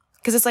know?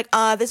 Because it's like,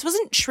 this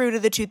wasn't true to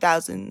the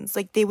 2000s.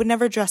 Like they would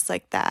never dress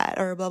like that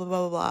or blah blah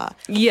blah blah blah.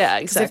 Yeah,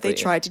 'Cause exactly. if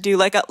they tried to do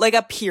like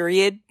a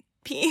period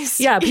piece,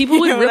 Yeah, people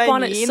you would know what rip I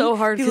on it mean? so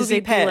hard People because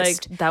would they'd be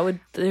like,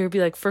 pissed. they'd be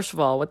like, first of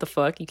all, what the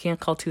fuck? You can't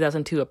call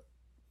 2002 a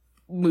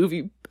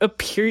movie a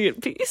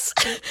period piece.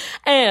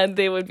 And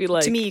they would be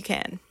like, to me you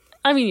can,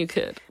 I mean, you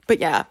could. but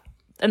yeah.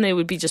 And they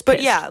would be just But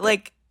pissed. yeah,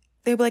 like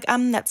they'd be like,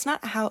 that's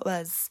not how it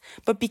was.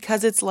 But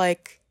because it's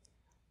like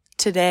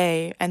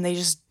today and they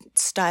just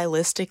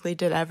stylistically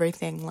did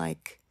everything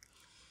like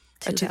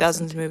a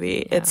 2000s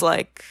movie, it's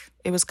like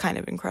it was kind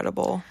of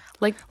incredible.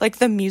 Like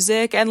the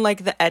music and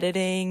like the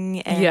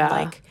editing and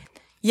like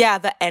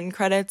the end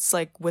credits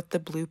like with the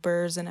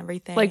bloopers and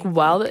everything. Like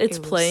while like, it's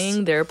it was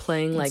playing, they're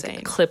playing insane.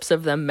 like clips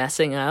of them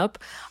messing up.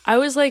 I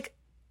was like,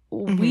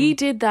 we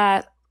did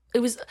that. It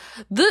was,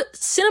 the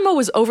cinema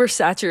was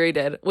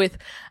oversaturated with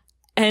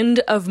end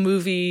of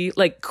movie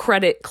like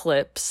credit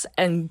clips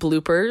and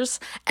bloopers.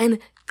 And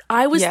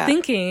I was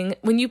thinking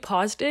when you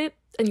paused it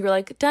and you were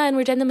like, done,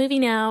 we're done the movie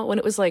now, when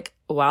it was like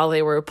while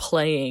they were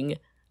playing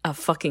a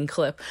fucking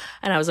clip.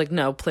 And I was like,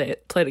 no, play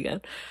it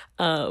again.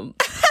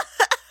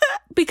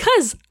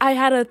 Because I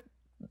had a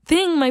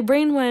thing, my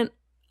brain went,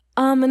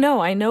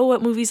 no, I know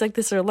what movies like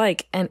this are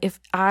like. And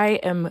if I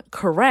am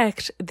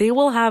correct, they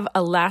will have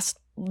a last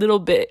little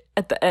bit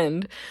at the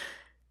end.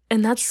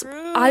 And that's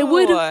True. I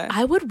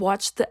would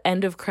watch the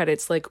end of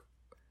credits like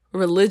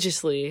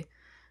religiously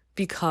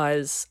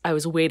because I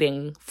was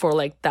waiting for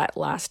like that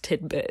last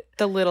tidbit.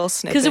 the little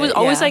snippet. Because it was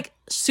always like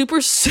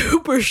super,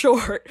 super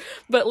short.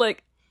 But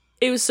like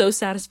it was so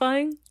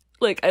satisfying.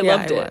 Like I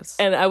loved it. was.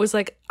 And I was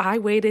like, I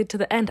waited to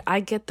the end. I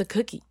get the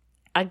cookie.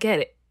 I get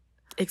it.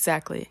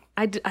 Exactly.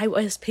 I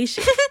was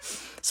patient.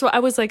 So I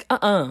was like,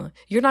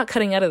 you're not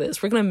cutting out of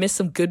this. We're going to miss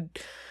some good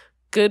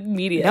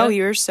media. No,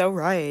 you're so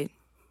right.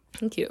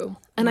 Thank you.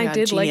 And Oh my I God,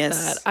 did genius.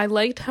 like that. I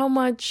liked how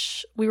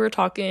much we were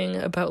talking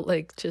about,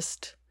 like,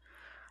 just,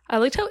 I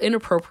liked how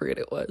inappropriate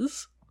it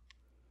was.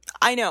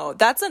 I know.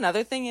 That's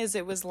another thing is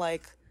it was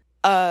like,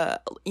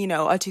 you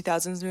know, a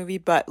 2000s movie,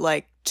 but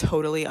like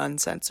totally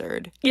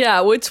uncensored.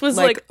 Yeah, which was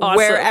like awesome.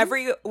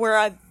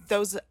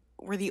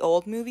 Where the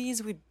old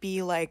movies would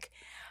be like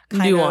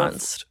kind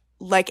nuanced, of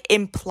like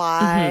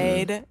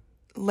implied,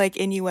 like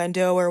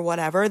innuendo or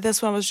whatever.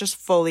 This one was just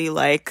fully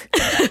like,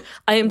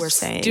 I'm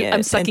saying it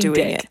I'm sucking and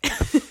doing dick.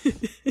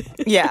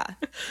 it. Yeah,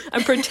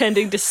 I'm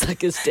pretending to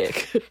suck his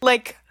dick.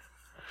 like.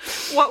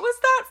 What was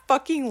that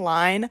fucking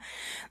line?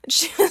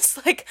 She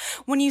was like,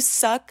 when you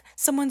suck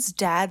someone's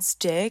dad's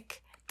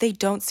dick, they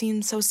don't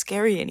seem so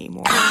scary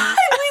anymore. We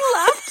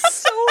laughed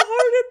so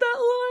hard at that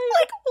line.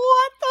 Like,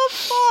 what the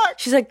fuck?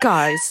 She's like,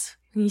 guys,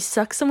 when you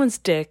suck someone's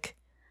dick,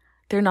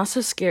 they're not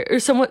so scary.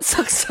 Or someone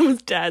sucks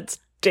someone's dad's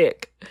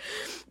dick,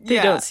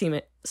 they don't seem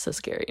so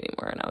scary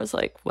anymore. And I was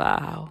like,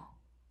 wow.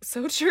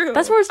 So true.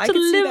 That's words I to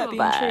could see that live being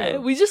by.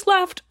 true. We just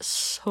laughed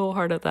so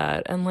hard at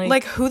that. And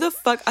like who the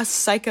fuck, a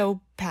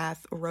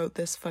psychopath wrote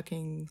this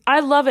fucking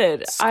I love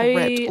it.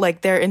 script. Like,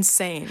 they're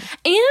insane.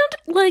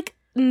 And like,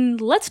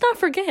 let's not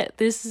forget,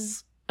 this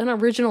is an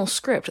original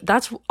script.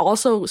 That's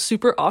also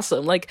super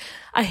awesome. Like,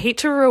 I hate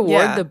to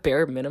reward the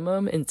bare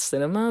minimum in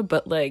cinema,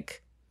 but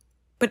like,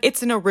 but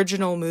it's an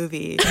original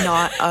movie,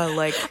 not a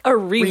like a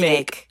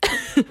remake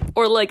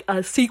or like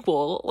a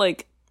sequel.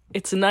 Like,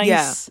 it's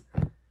nice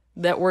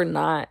that we're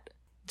not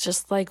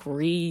just like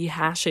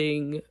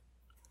rehashing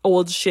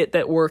old shit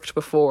that worked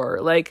before.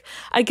 Like,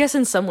 I guess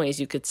in some ways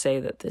you could say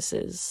that this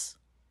is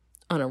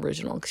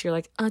unoriginal because you're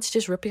like, oh, it's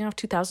just ripping off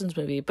 2000s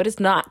movie, but it's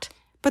not.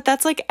 But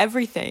that's like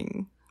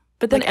everything.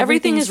 But then like,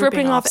 everything is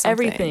ripping off something.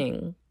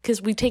 everything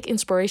because we take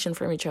inspiration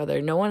from each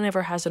other. No one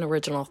ever has an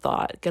original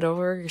thought. Get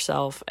over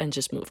yourself and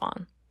just move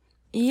on.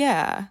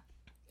 Yeah.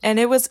 And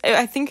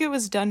I think it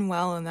was done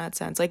well in that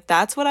sense. Like,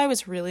 that's what I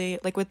was really,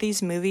 like, with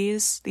these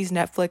movies, these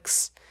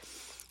Netflix,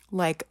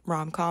 like,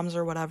 rom-coms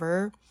or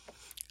whatever,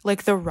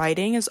 like, the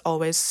writing is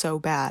always so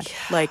bad.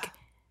 Yeah. Like,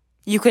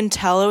 you can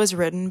tell it was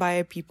written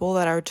by people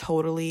that are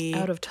totally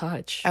out of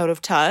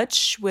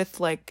touch with,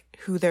 like,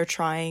 who they're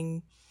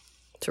trying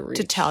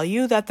to tell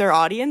you that their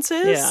audience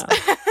is. Yeah.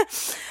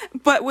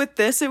 But with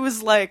this, it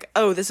was like,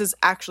 oh, this is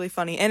actually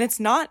funny. And it's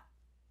not,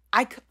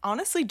 I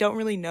honestly don't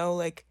really know,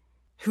 like,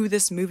 who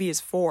this movie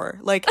is for.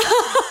 Like,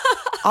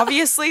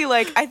 obviously,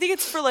 like, I think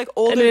it's for, like,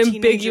 older an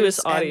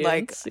ambiguous teenagers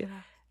audience. and, like,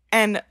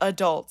 and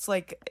adults.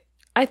 Like,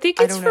 I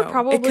think it's for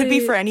probably... It could be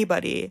for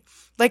anybody.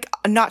 Like,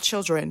 not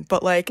children,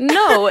 but, like...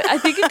 No, I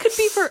think it could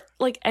be for,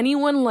 like,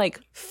 anyone, like,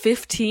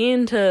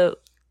 15 to,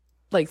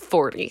 like,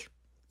 40.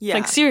 Yeah.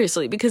 Like,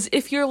 seriously. Because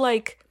if you're,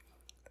 like,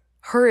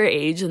 her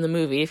age in the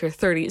movie, if you're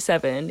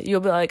 37,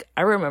 you'll be like,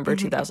 I remember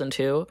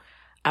 2002.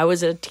 I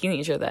was a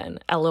teenager then.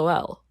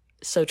 LOL.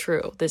 So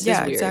true. This is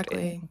weird.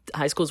 Exactly.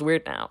 High school's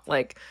weird now.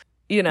 Like,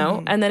 you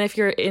know? And then if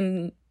you're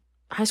in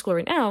high school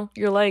right now,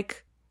 you're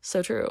like,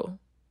 so true.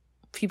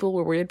 People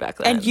were weird back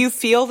then. And you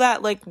feel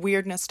that, like,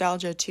 weird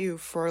nostalgia, too,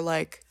 for,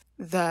 like,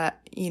 the,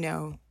 you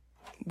know,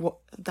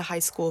 the high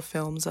school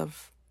films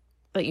of...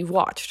 that you've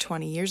watched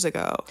 20 years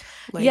ago.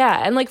 Like,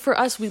 yeah, and, like, for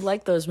us, we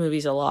like those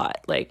movies a lot.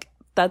 Like,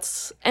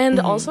 that's... And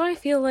also, I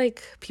feel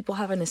like people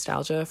have a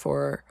nostalgia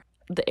for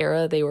the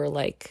era they were,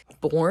 like,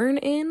 born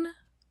in,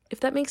 if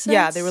that makes sense.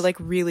 Yeah, they were, like,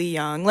 really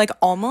young. Like,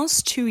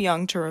 almost too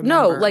young to remember.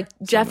 No, like,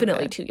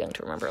 definitely too young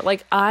to remember.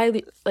 Like,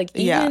 I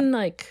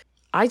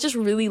just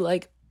really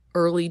like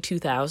early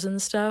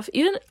 2000s stuff.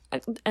 Even,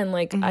 and,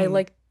 like, I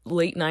like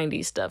late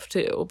 90s stuff,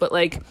 too. But,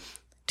 like...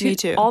 Me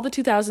too. All the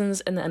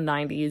 2000s and the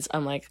 90s,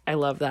 I'm like, I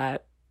love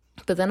that.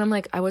 But then I'm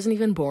like, I wasn't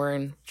even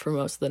born for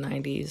most of the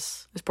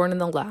 90s. I was born in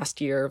the last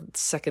year,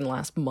 second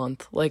last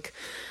month. Like,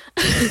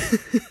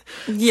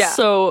 yeah.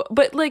 So,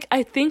 but like,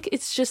 I think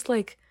it's just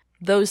like,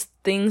 those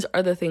things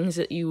are the things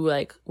that you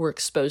like were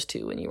exposed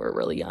to when you were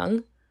really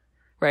young,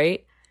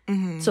 right?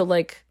 So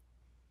like,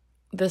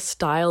 the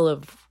style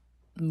of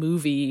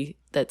movie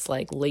that's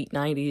like late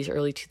 90s,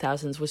 early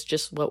 2000s was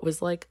just what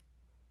was like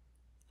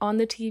on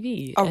the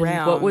TV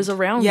and what was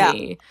around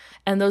me,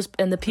 and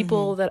the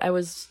people that I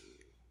was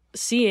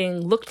seeing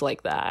looked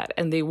like that,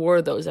 and they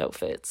wore those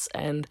outfits,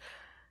 and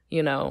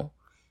you know,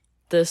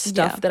 the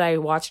stuff that I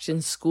watched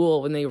in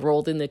school when they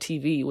rolled in the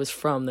TV was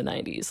from the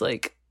 90s,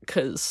 like,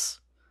 because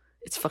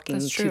it's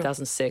fucking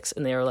 2006,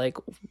 and they were like,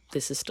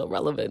 this is still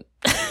relevant.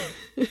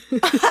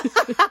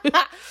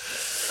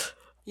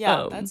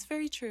 That's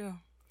very true.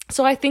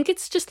 So I think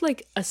it's just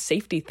like a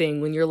safety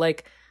thing when you're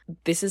like,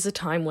 this is a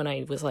time when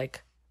I was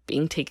like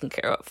being taken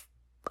care of.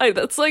 Like,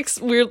 that's like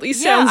weirdly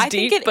sounds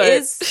deep, but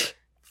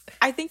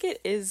I think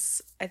it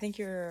is. I think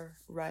you're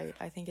right.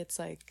 I think it's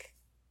like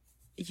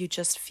you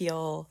just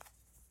feel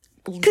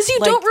because you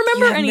don't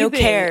remember anything, no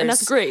cares. And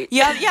that's great.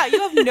 Yeah. You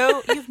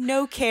have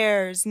no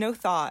cares, no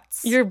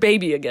thoughts. You're a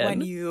baby again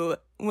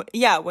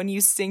when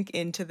you sink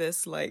into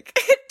this like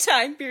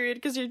time period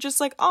because you're just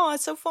like, oh,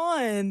 it's so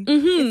fun.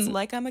 Mhm. It's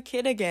like I'm a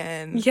kid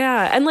again.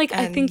 Yeah, and like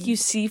I think And- you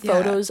see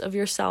photos of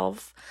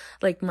yourself.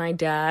 Like my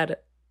dad,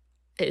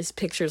 his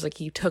pictures, like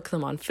he took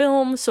them on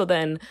film, so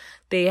then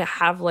they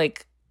have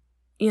like,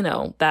 you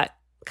know, that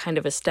kind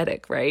of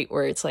aesthetic, right?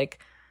 Where it's like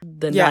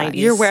the 90s.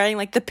 You're wearing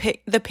like the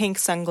pink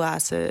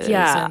sunglasses.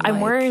 Yeah, and, I'm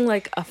like, wearing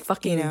like a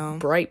fucking know.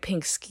 bright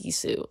pink ski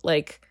suit.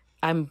 Like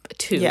I'm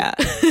 2. Yeah.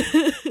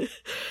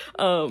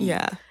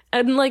 Yeah.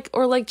 And like,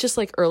 or like just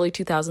like early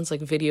 2000s,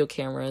 like video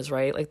cameras,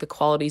 right? Like the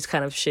quality's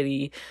kind of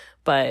shitty,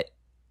 but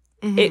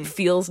it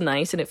feels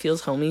nice and it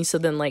feels homey. So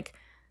then like,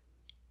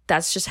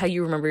 that's just how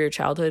you remember your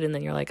childhood. And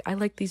then you're like, I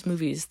like these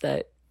movies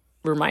that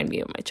remind me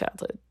of my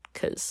childhood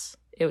because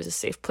it was a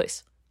safe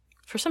place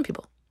for some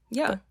people.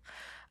 Yeah.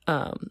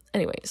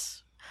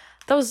 Anyways,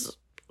 that was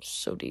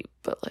so deep,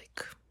 but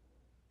like,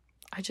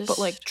 But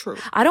like true.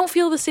 I don't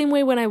feel the same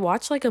way when I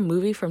watch like a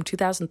movie from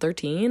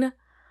 2013.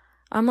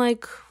 I'm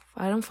like,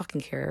 I don't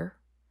fucking care.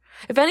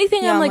 If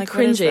anything, Yeah, I'm I'm like like,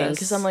 what is cringing this?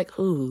 because I'm like,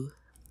 ooh,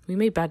 we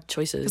made bad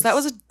choices. Because that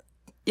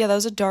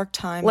was a dark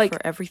time Like, for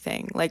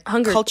everything. Like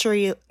Hunger-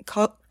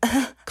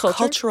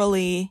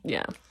 culturally,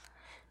 yeah.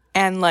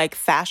 and like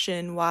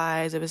fashion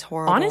wise, it was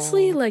horrible.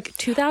 Honestly, like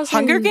 2000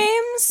 Hunger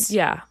Games.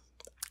 Yeah,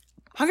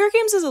 Hunger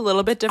Games is a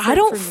little bit different. I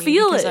don't for me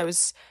feel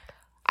because it.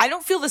 I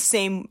don't feel the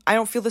same. I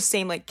don't feel the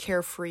same like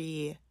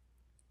carefree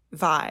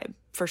vibe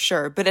for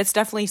sure. But it's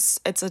definitely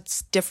it's a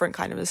different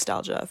kind of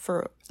nostalgia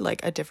for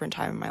like a different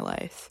time in my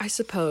life, I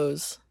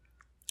suppose.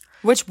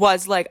 which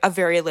was like a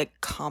very like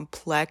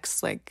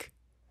complex like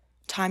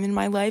time in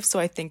my life. So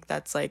I think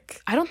that's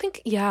like I don't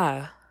think.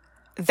 Yeah,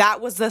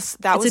 that was this.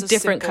 That it's was a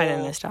different kind of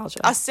simple- nostalgia.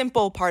 A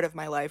simple part of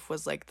my life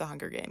was like the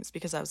Hunger Games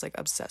because I was like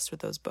obsessed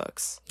with those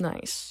books.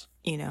 Nice.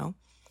 You know.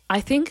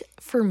 I think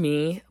for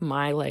me,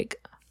 my like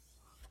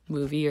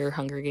movie or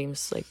Hunger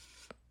Games like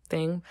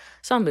thing,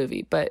 it's not a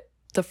movie, but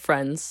the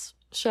Friends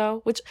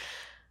show, which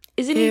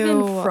isn't even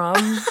Ew. from.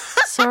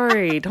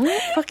 Sorry,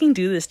 don't fucking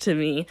do this to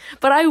me.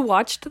 But I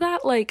watched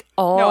that like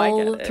I all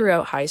get it.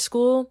 throughout high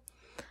school,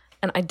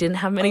 and I didn't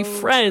have many Oh,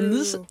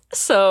 friends, true.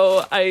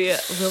 so I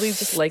really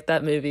just liked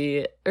that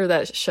movie or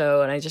that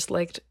show, and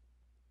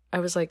I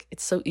was like,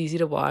 it's so easy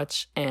to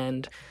watch,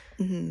 and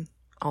Mhm.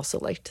 also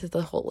liked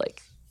the whole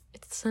like.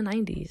 It's the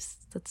 90s.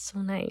 That's so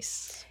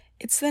nice.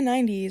 It's the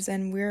 90s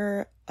and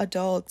we're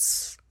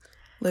adults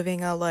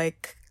living a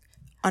like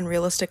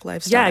unrealistic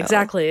lifestyle. Yeah,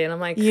 exactly. And I'm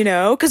like, You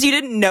know, because you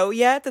didn't know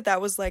yet that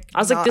was like. I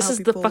was like, not this how is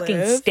the people fucking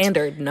lived.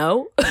 standard,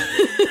 no?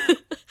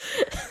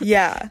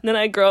 Yeah, Then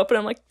I grow up and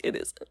I'm like, it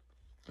isn't.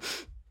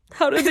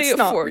 How do they It's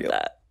not afford real.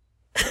 that?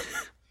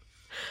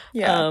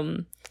 yeah,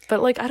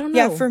 But like, I don't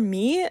know. yeah. For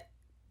me,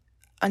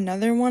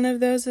 another one of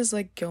those is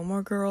like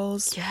Gilmore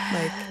Girls. Like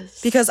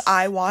Yes. because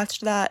I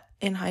watched that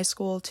in high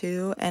school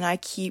too, and I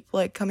keep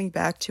like coming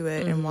back to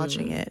it and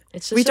watching it.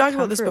 It's just We a talked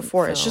about this comfort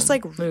before. It's just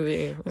film, like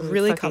movie,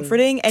 really fucking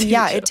comforting, and TV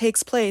yeah, show. it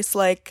takes place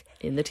like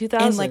in the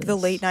 2000s. in like the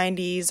late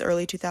 90s,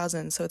 early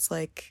 2000s. So it's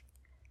like.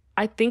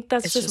 I think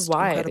that's It's just just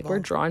why I think incredible. we're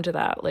drawn to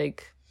that.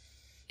 Like,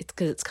 it's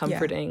because it's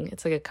comforting.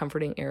 It's like a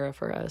comforting era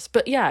for us.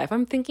 But yeah, if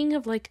I'm thinking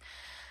of like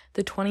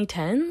the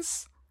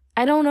 2010s,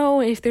 I don't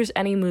know if there's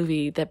any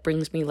movie that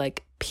brings me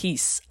like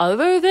peace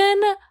other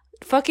than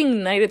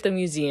fucking Night at the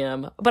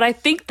Museum. But I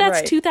think that's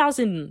Right.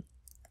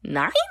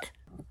 2009?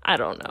 I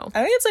don't know.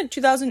 I think it's like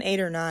 2008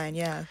 or 9,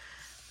 yeah.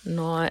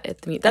 Not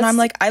at the museum. And I'm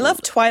like, I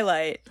love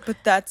Twilight, but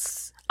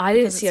that's I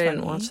didn't because see. I it's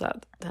didn't funny. watch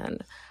that then.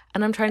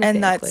 And I'm trying to and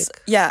think that's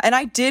like, yeah, and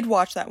I did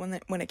watch that when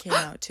it came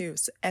out too.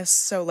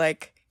 So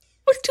like,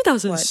 what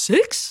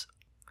 2006?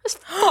 That's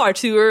far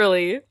too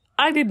early.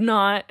 I did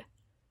not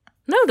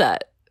know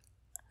that.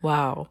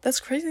 Wow. that's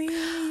crazy.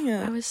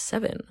 I was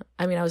 7.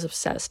 I mean, I was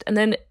obsessed. And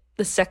then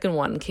the second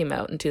one came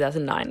out in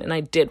 2009, and I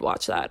did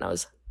watch that, and I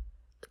was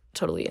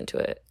totally into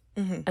it.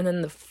 Mhm. And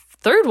then the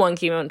third one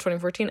came out in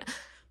 2014.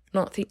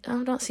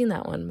 I've not seen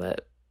that one,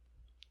 but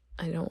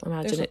I don't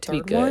imagine There's a it to be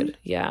third good. one?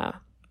 Yeah.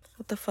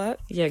 What the fuck?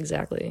 Yeah,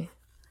 exactly.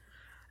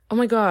 Oh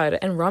my god.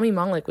 And Rami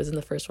Malek was in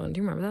the first one. Do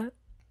you remember that?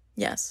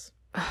 Yes,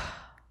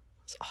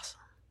 It's awesome.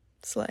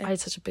 Slay. I had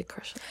such a big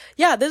crush on it.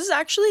 Yeah, this is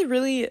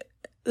actually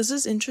this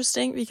is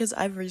interesting because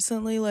I've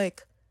recently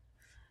like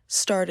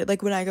started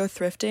like when I go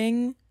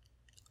thrifting,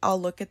 I'll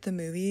look at the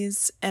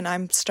movies and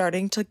I'm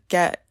starting to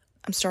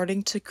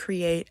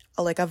create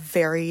a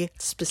very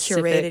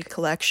Specific. curated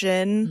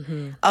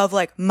collection of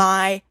like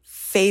my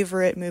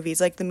favorite movies,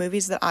 like the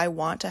movies that I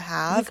want to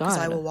have because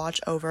I God. will watch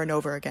over and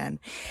over again.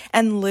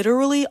 And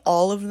literally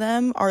all of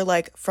them are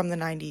like from the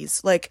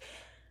 90s. Like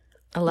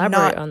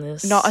Elaborate on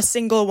this. not a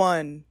single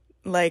one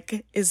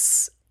like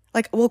is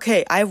like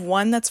okay, I have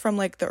one that's from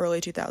like the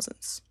early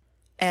 2000s.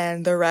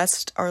 And the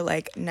rest are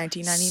like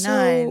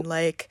 1999 So-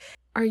 like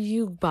Are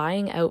you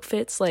buying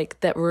outfits like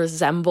that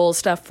resemble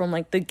stuff from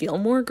like the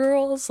Gilmore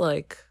Girls?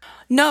 Like,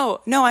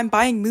 no, I'm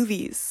buying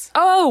movies.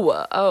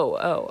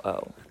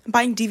 oh. I'm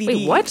buying DVDs.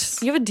 Wait, what?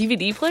 You have a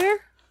DVD player?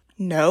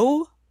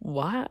 No.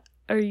 What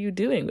are you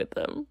doing with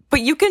them? But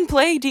you can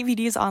play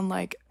DVDs on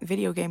like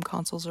video game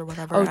consoles or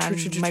whatever. Oh, and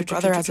true. my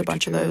brother has a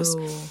bunch of those.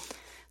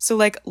 So,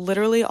 like,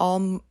 literally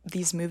all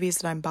these movies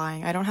that I'm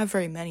buying, I don't have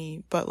very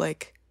many, but,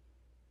 like,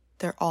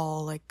 they're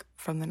all, like,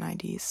 from the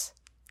 90s.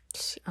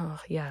 Oh,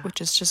 yeah.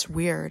 Which is just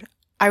weird.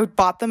 I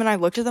bought them and I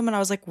looked at them and I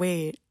was like,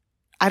 wait,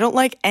 I don't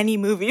like any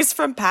movies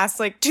from past,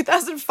 like,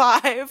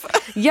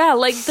 2005. Yeah,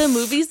 like, the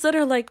movies that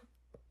are, like,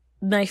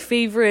 my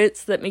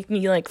favorites that make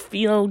me, like,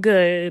 feel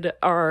good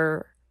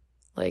are,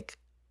 like,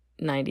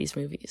 90s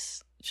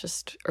movies.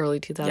 Just early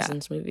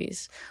 2000s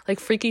movies.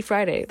 Like, Freaky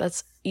Friday.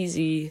 That's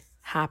easy,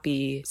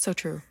 happy, So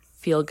true.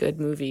 feel-good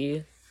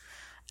movie.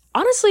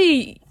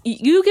 Honestly,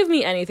 you give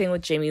me anything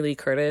with Jamie Lee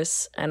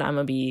Curtis, and I'm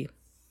gonna be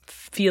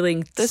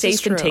feeling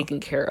safe and taken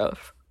care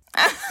of.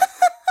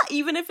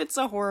 Even if it's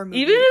a horror movie.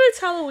 Even if it's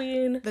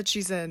Halloween. That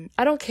she's in.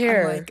 I don't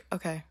care. I'm like,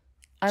 okay.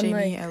 I'm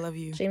Jamie, like, I love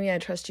you. Jamie, I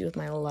trust you with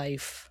my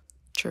life.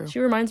 True. She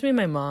reminds me of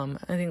my mom.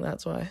 I think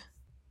that's why.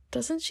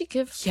 Doesn't she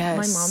give my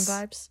mom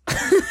vibes?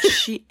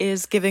 She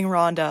is giving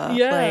Rhonda.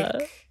 Yeah.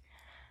 Like,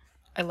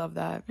 I love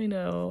that. I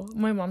know.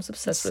 My mom's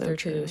obsessed with her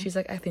too. true. She's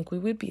like, I think we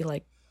would be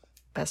like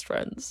best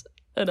friends.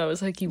 And I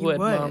was like, you would,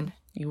 Mom.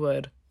 You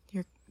would.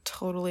 You're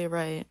totally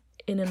right.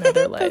 In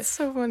another life. That's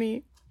so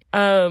funny.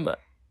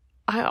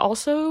 I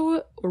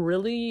also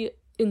really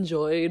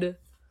enjoyed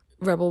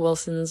Rebel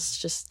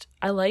Wilson's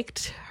I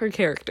liked her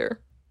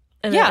character.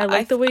 And I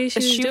liked the way she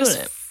was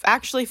doing it.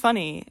 Actually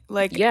funny.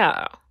 Like,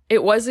 yeah.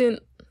 It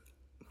wasn't,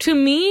 to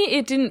me,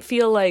 it didn't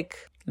feel like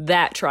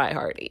that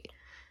try-hardy.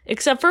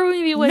 Except for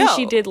maybe when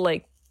she did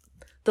like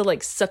the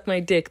like suck my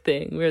dick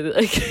thing where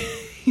like,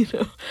 you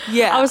know.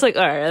 Yeah. I was like,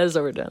 all right, that's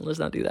overdone. Let's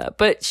not do that.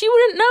 But she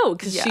wouldn't know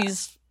because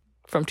she's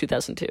from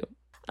 2002.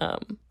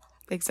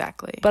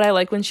 Exactly. But I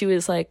like when she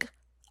was like,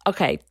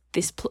 okay,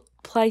 this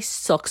place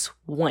sucks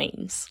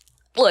wings.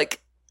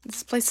 Like,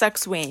 this place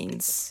sucks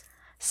wings.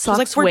 Sucks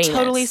like, we're wings.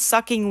 totally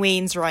sucking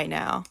wings right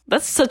now.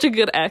 That's such a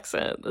good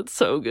accent. That's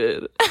so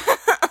good.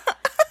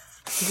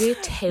 We're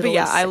totally but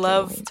yeah, I sucking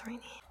love. wings right now.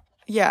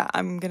 Yeah,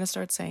 I'm gonna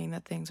start saying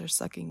that things are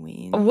sucking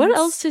wings. What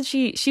else did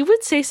she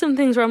would say some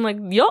things where I'm like,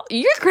 yo,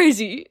 you're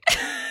crazy.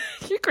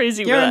 You're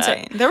crazy. You're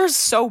insane. There was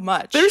so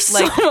much. There's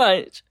like, so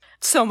much.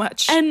 So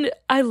much. And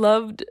I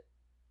loved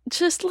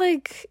just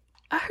like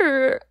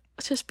her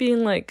just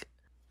being like,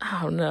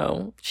 I don't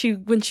know.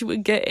 When she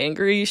would get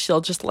angry,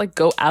 she'll just like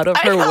go out of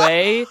her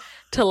way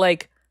to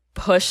like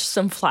push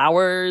some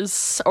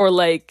flowers or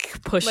like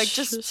push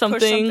just something.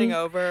 Push something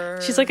over.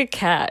 She's like a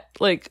cat.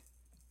 Like,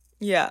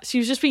 yeah. She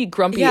would just be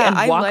grumpy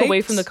and walk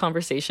away from the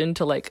conversation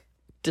to like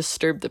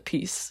disturb the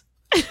peace.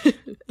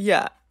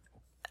 Yeah.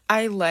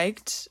 I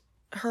liked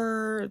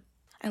her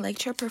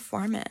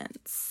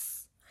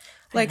performance.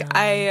 Like,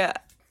 I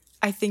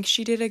think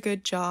she did a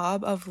good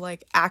job of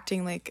like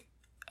acting like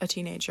a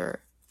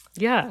teenager.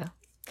 Yeah.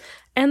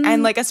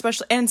 And like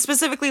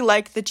specifically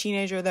like the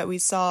teenager that we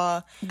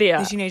saw,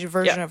 the teenager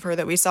version of her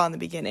that we saw in the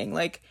beginning.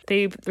 Like,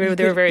 they were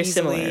very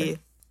similar.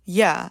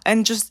 Yeah,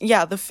 and just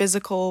the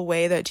physical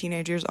way that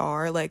teenagers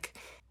are, like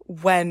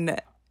when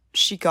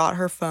she got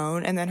her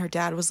phone and then her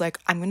dad was like,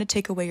 I'm gonna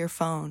take away your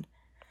phone.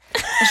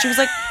 And she was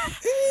like,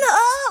 no,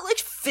 like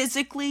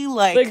physically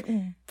like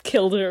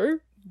killed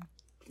her.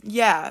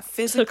 Yeah,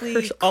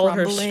 physically took all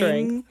her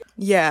strength.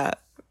 Yeah,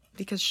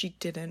 because she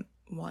didn't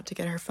want to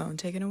get her phone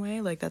taken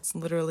away. Like, that's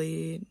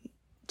literally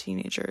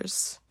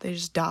teenagers. They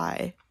just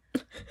die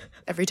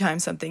every time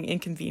something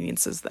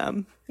inconveniences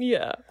them.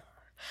 Yeah.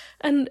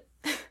 And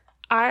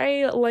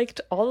I liked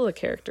all the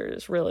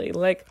characters, really.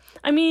 Like,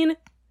 I mean,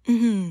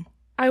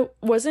 I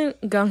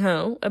wasn't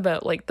gung-ho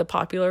about, like, the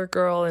popular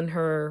girl and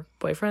her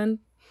boyfriend.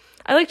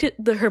 I liked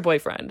her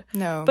boyfriend.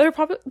 No. But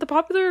the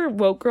popular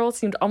woke girl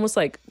seemed almost,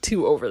 like,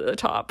 too over the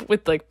top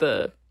with, like,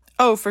 the...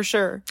 Oh, for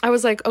sure. I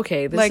was like,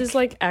 okay, this is,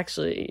 like,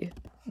 actually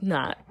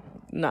not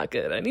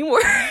good anymore.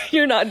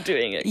 You're not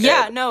doing it good.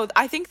 Yeah, no,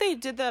 I think they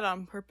did that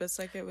on purpose.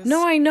 Like, it was...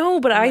 No, I know,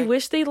 but like, I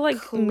wish they,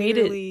 like, made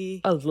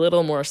it a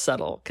little more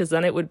subtle, because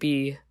then it would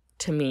be...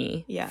 to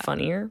me,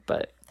 funnier,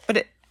 but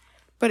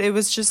it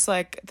was just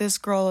like, this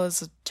girl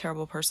is a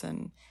terrible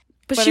person,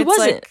 but she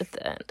wasn't like, at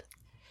the end.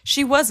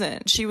 She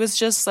wasn't. She was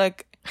just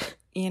like,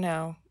 you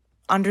know,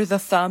 under the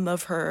thumb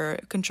of her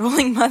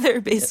controlling mother,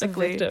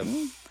 basically. A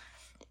victim.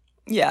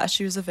 Yeah,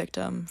 she was a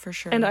victim for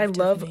sure. And I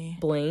love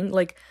Blaine.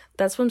 Like,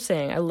 that's what I'm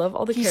saying. I love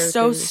all the characters. He's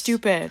so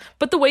stupid.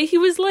 But the way he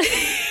was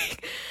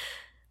like,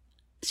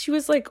 she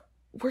was like,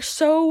 we're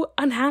so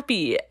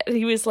unhappy, and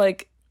he was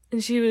like,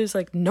 and she was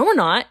like, no, we're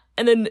not.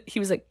 And then he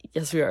was like,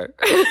 yes, we are.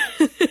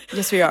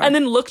 Yes, we are. And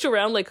then looked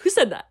around like, who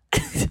said that?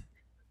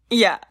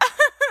 Yeah.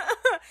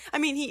 I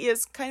mean, he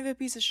is kind of a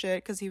piece of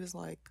shit because he was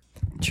like,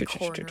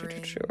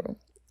 true.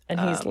 And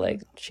he's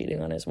like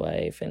cheating on his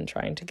wife and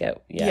trying to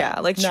get,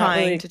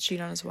 trying to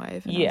cheat on his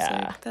wife. And I was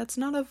like, that's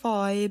not a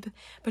vibe.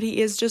 But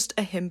he is just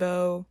a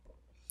himbo,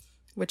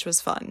 which was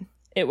fun.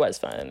 It was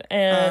fun.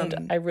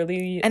 And I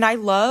really... And I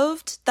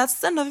loved...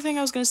 That's another thing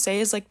I was going to say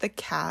is, like, the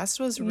cast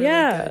was really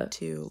good,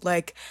 too.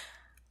 Like,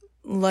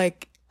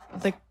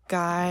 the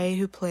guy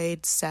who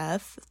played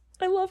Seth...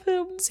 I love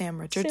him. Sam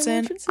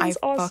Richardson. I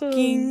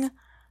awesome.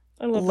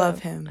 I love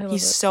him.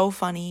 He's so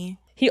funny.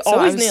 He So I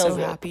always was nails so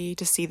it. happy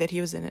to see that he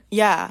was in it.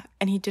 Yeah,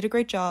 and he did a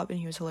great job, and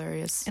he was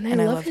hilarious. And I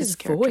love his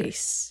character.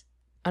 voice.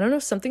 I don't know,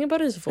 something about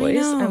his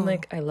voice. I'm know.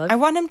 like, I love I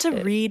want him to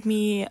it. read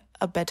me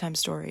a bedtime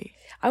story.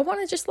 I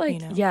want to just like, You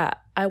know? yeah,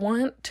 I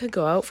want to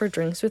go out for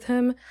drinks with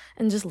him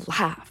and just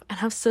laugh and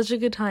have such a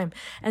good time.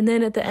 And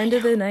then at the end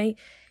of the night,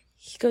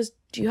 he goes,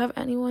 do you have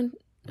anyone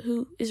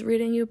who is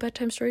reading you a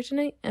bedtime story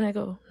tonight? And I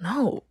go,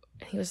 no.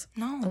 And he goes,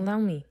 No. allow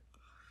me.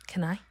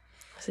 Can I? I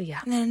said,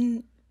 yeah. And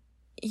then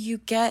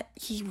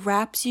he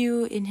wraps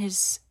you in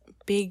his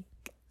big,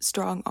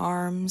 strong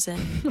arms,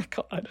 and Oh my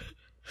God.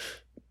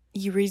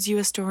 he reads you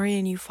a story,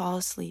 and you fall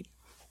asleep,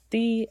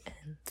 The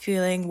end.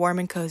 feeling warm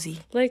and cozy.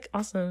 Like,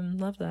 awesome.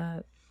 Love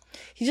that.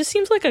 He just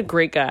seems like a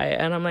great guy.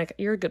 And I'm like,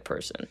 you're a good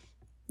person.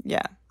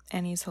 Yeah,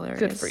 and he's hilarious.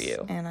 Good for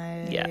you.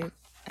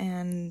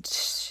 And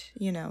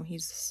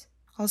he's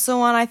also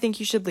on I Think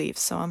You Should Leave.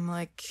 So I'm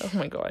like, Oh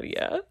my God.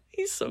 Yeah.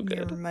 He's so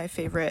you're good. my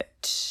favorite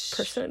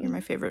Person. You're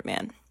my favorite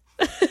man.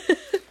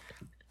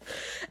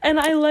 And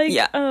I like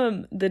Yeah.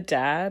 the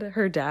dad,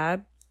 her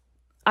dad.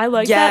 I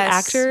like Yes, that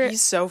actor.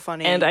 He's so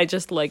funny. And I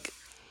just like,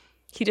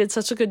 he did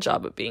such a good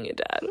job of being a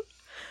dad.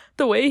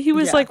 The way he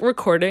was Yeah. like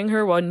recording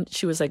her when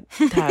she was like,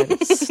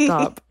 Dad,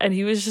 stop. And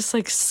he was just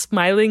like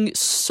smiling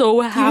so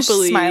he was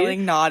happily.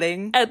 smiling,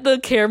 nodding. At the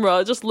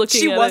camera, just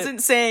looking She at wasn't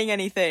it. saying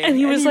anything. And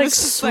he was like,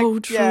 just so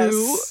like, true.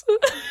 yes.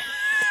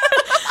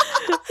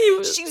 He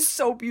was, She's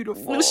so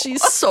beautiful.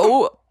 she's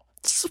so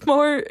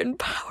smart and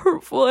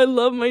powerful. I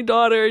love my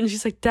daughter. And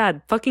she's like,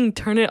 Dad, fucking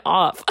turn it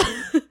off.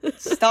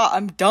 Stop,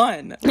 I'm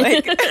done.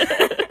 Like,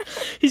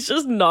 He's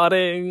just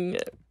nodding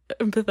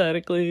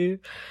empathetically.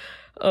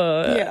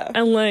 Yeah.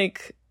 And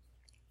like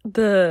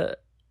the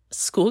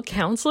school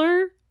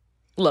counselor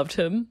loved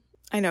him.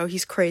 I know,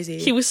 he's crazy.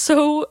 He was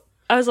so,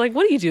 I was like,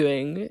 what are you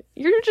doing?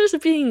 You're just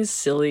being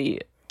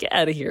silly. Get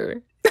out of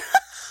here.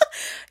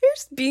 You're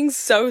just being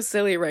so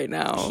silly right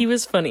now. He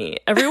was funny.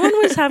 Everyone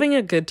was having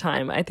a good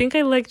time. I think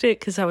I liked it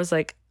because I was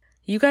like,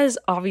 you guys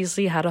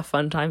obviously had a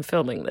fun time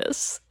filming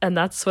this. And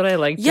that's what I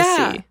like to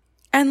see.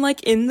 And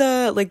like in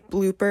the like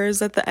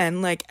bloopers at the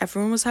end, like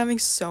everyone was having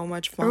so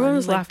much fun. Everyone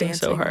was like, laughing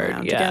so dancing hard,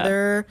 around yeah.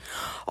 together.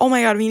 Oh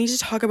my God, we need to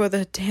talk about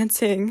the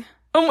dancing.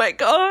 Oh my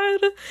God.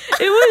 It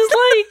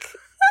was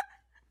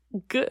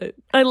like good.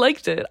 I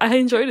liked it. I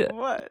enjoyed it. It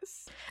was.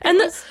 And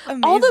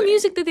all the amazing.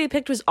 music that they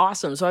picked was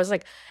awesome. So I was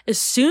like, as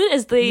soon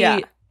as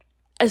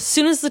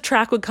the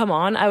track would come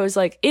on, I was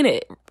like in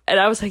it. And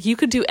I was like, you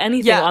could do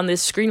anything Yeah. on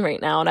this screen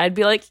right now. And I'd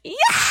be like,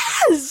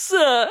 yes!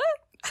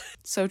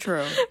 So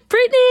true.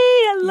 Brittany,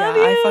 I love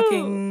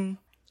you.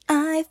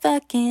 I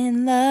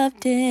fucking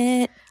loved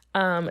it.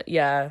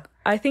 Yeah.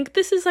 I think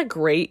this is a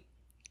great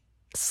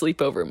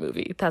sleepover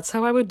movie. That's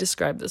how I would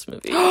describe this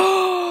movie.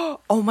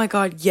 Oh my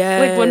God,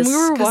 yes. Like, when we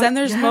were because then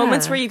there's yeah.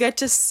 moments where you get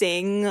to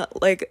sing along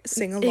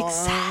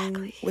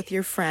Exactly. with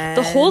your friends.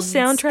 The whole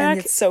soundtrack and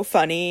it's so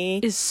funny.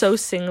 Is so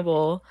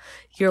singable.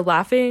 You're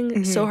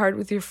laughing so hard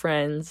with your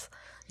friends.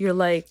 You're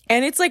like,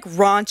 And it's like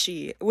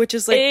raunchy, which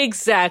is like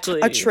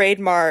exactly a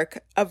trademark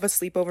of a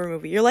sleepover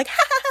movie. You're like, ha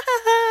ha ha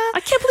ha ha. I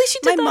can't believe she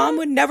did My that. mom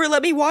would never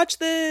let me watch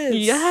this.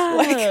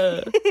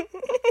 Yeah.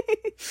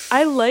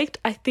 Like,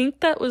 I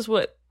think that was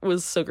what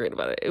was so great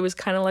about it. It was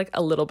kind of like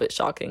a little bit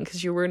shocking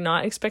because you were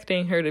not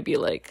expecting her to be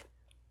like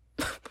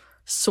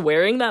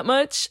swearing that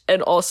much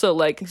and also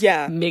like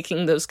yeah.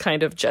 making those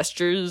kind of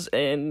gestures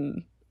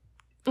and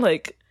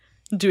like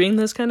doing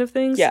those kind of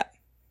things. Yeah.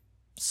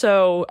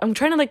 So I'm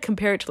trying to like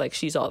compare it to like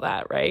She's All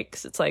That, right?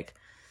 Because it's like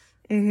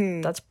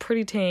Mm-hmm. that's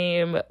pretty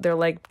tame. They're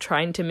like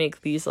trying to make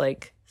these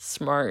like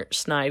smart,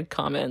 snide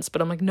comments,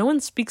 but I'm like, no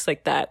one speaks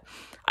like that.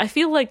 I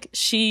feel like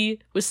she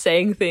was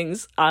saying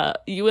things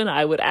you and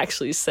I would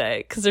actually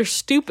say because they're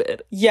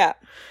stupid Yeah.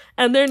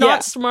 and they're not Yeah.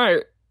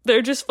 smart.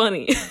 They're just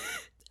funny.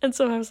 And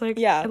so I was like,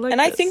 Yeah. I like and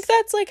this. I think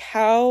that's like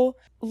how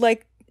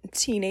like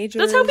teenagers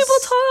that's how people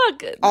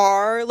talk.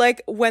 are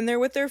like when they're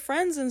with their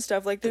friends and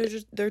stuff. Like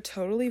they're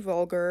totally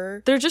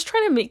vulgar. They're just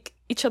trying to make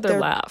each other They're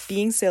laugh.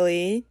 being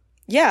silly.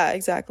 Yeah,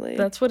 exactly.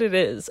 That's what it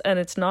is. And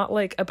it's not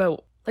like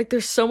about like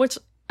there's so much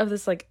of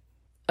this like,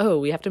 oh,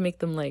 we have to make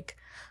them like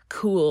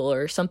cool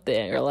or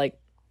something or like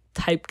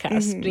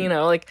typecast, Mhm. you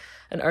know, like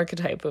an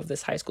archetype of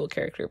this high school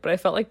character. But I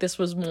felt like this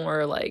was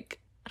more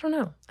like, I don't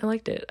know. I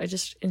liked it. I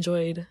just I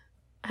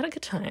had a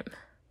good time.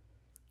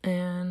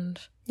 And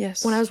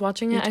yes. when I was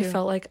watching me it, I too.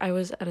 felt like I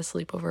was at a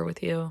sleepover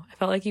with you. I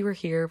felt like you were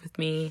here with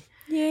me.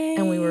 Yay.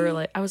 And we were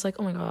like, I was like,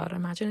 oh my God,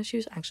 imagine if she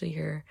was actually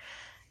here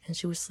and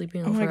she was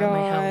sleeping Oh over my at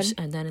my house.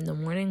 God. And then in the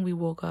morning we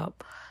woke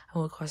up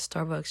and went to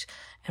Starbucks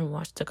and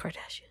watched the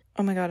Kardashians.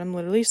 Oh my God, I'm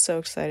literally so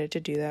excited to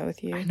do that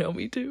with you. I know,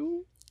 me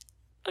too.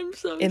 I'm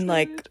so In,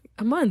 like, excited.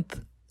 A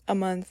month. A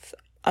month,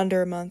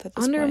 under a month at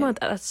this Under a point. month.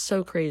 That's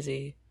so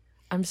crazy.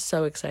 I'm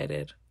so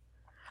excited.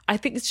 I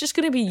think it's just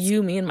going to be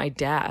you, me, and my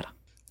dad.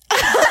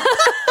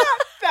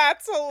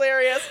 That's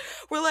hilarious.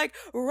 We're like,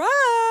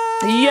 right.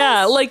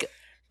 Yeah, like,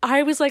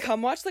 I was like,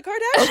 Come watch the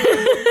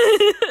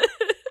Kardashians.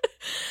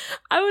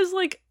 I was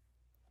like,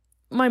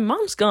 my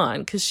mom's gone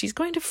because she's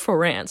going to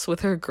France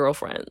with her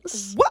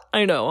girlfriends. What?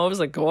 I know. I was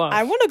like, go on.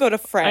 I want to go to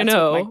France I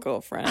know. with my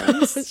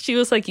girlfriends. She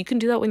was like, you can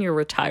do that when you're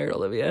retired,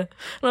 Olivia. And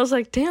I was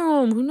like,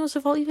 damn, who knows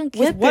if I'll even get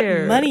With what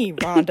there. money,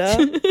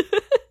 Rhonda?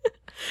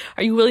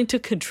 Are you willing to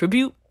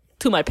contribute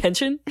to my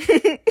pension?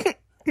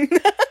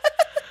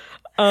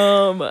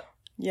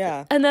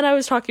 Yeah. And then I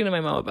was talking to my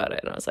mom about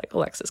it, and I was like,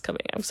 Alexa's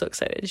coming. I'm so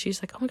excited. And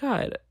she's like, oh my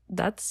God,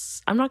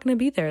 I'm not going to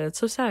be there. That's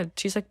so sad.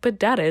 She's like, but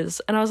Dad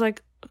is. And I was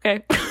like,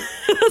 okay,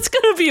 that's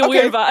going to be a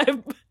weird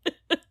vibe.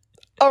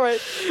 All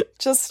right.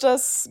 Just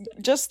us,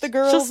 just the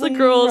girls. Just the and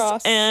girls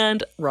Ross.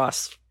 and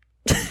Ross.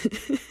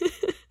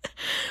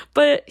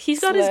 But he's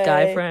got his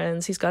guy Slay.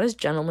 friends. He's got his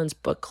gentleman's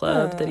book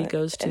club that he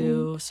goes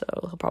to. So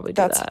he'll probably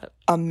do That's that.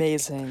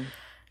 amazing.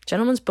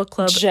 Gentleman's book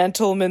club.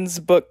 Gentleman's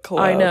book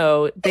club. I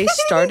know. They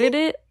started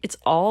it. It's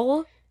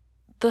all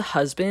the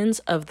husbands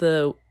of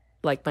the,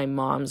 like, my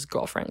mom's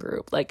girlfriend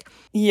group. Like,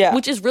 Yeah.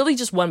 which is really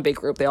just one big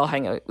group. They all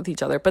hang out with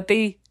each other, but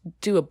they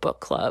do a book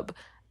club.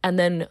 And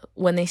then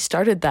when they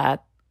started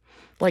that,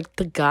 like,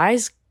 the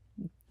guys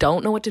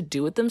don't know what to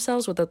do with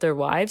themselves without their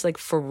wives. Like,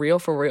 for real,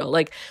 for real.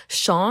 Like,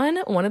 Sean,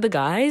 one of the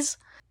guys,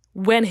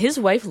 when his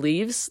wife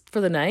leaves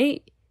for the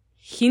night,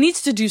 he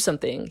needs to do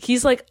something.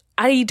 He's like,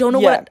 I don't know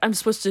what I'm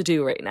supposed to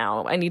do right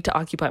now. I need to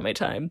occupy my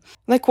time.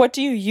 Like, what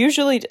do you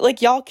usually do?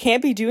 Like, y'all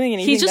can't be doing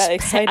anything He just, that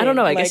exciting. I don't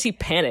know. I Like, guess he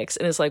panics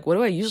and is like, what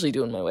do I usually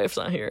do when my wife's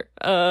not here?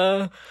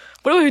 What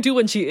do I do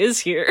when she is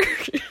here?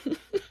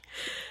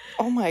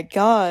 Oh my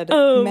God.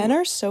 Oh, Men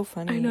are so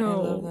funny. I I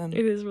know. love them.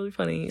 It is really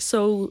funny.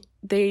 So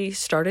they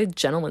started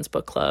Gentleman's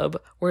Book Club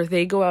where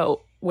they go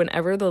out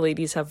whenever the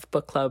ladies have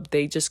book club,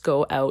 they just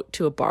go out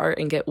to a bar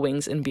and get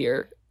wings and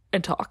beer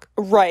and talk.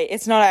 Right.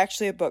 It's not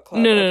actually a book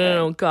club. No.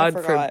 Okay. I God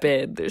forgot.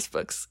 forbid there's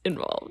books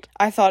involved.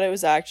 I thought it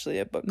was actually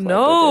a book club.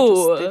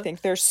 No. But they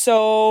think they're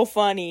so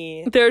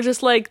funny. They're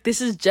just like, this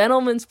is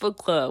Gentleman's Book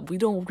Club. We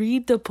don't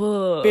read the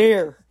book.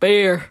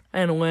 Beer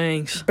and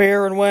wings.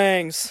 Bear and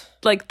wings.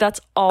 Like, that's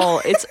all.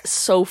 It's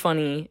so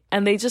funny.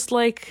 And they just,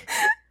 like,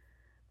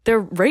 they're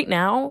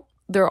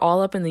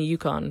all up in the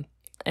Yukon,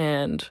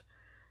 and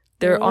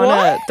they're on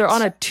a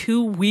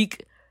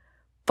 2-week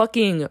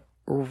fucking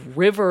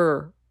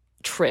river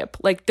trip.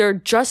 Like, they're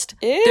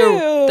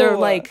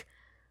like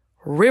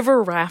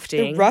river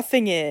rafting. They're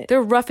roughing it.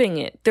 They're roughing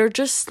it. They're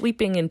just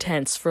sleeping in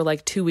tents for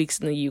like 2 weeks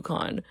in the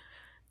Yukon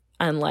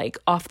and like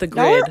off the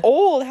grid. Now we're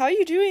old. How are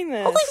you doing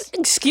this? I'm like,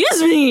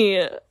 excuse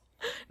me.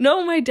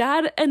 No, my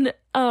dad and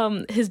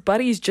his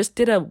buddies just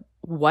did a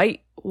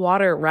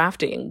whitewater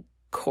rafting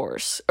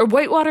course, or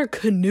whitewater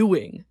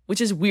canoeing,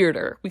 which is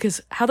weirder because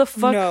how the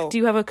fuck do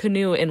you have a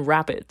canoe in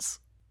rapids?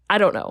 I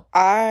don't know.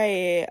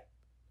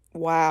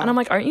 Wow. And I'm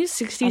like, aren't you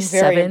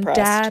 67,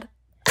 Dad?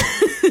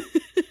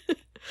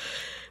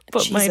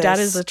 But Jesus, my dad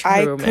is a true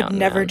I mountain could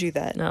never man. do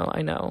that. No,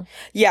 I know.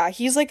 Yeah,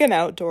 he's like an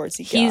outdoorsy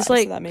guy. He's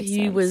like, so that makes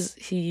sense.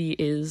 he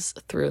is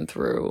through and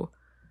through,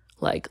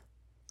 like,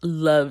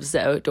 loves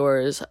the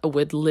outdoors,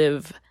 would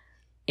live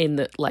in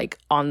the, like,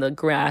 on the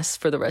grass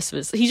for the rest of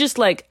his. He's just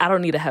like, I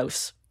don't need a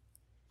house.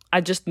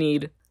 I just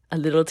need a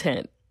little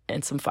tent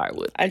and some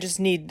firewood. I just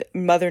need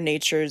Mother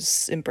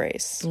Nature's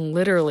embrace.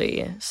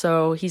 Literally.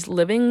 So he's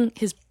living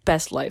his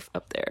best life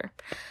up there.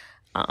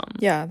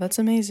 Yeah, that's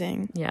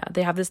amazing. Yeah,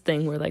 they have this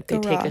thing where like they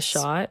Go take a Ross.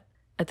 shot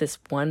at this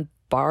one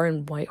bar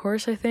in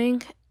Whitehorse, I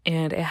think,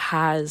 and it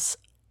has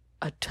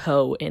a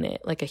toe in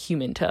it, like a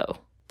human toe,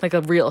 like a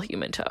real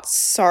human toe.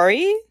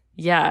 Sorry?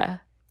 Yeah,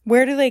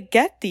 Where do they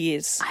get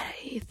these?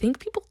 I think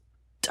people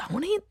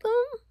donate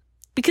them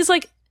because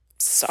like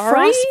Sorry?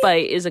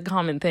 frostbite is a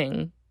common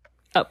thing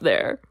up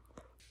there,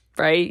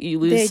 right? You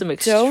lose They some donate.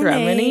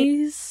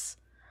 extremities.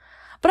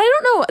 But I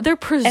don't know. They're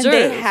preserved. And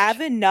they have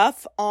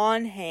enough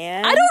on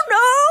hand I don't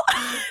know.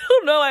 I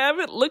don't know. I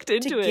haven't looked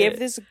into to it. give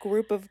this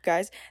group of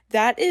guys.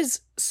 That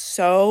is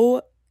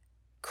so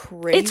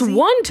crazy. It's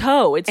one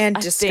toe. It's and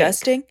I think.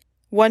 disgusting.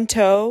 One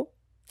toe.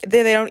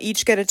 They don't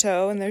each get a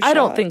toe in their shot. I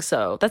don't think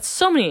so. That's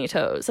so many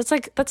toes. That's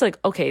like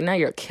okay, now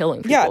you're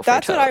killing people. Yeah, for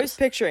that's what I toes. was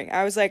picturing.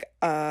 I was like,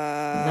 No.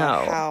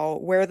 how?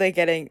 Where are they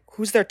getting?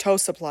 Who's their toe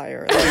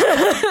supplier?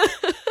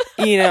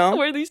 Like, you know,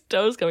 Where are these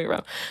toes coming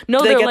from?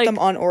 No, they they're get like them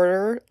on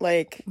order.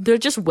 Like, they're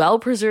just well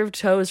preserved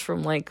toes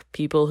from like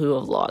people who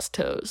have lost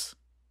toes.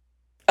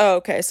 oh,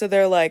 okay, so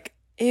they're like,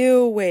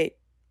 ew, wait.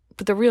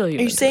 But the real Are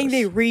human you saying toes.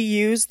 they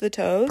reuse the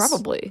toes?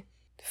 Probably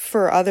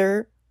For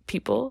other.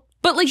 people.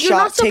 But like you're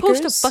not Shot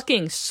supposed takers? to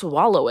fucking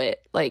swallow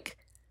it. Like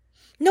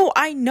No,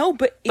 I know,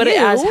 but But it ew,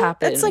 has That's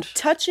happened. like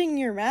touching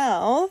your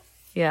mouth.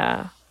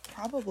 yeah.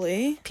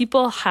 Probably.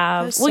 People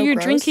have That's well so you're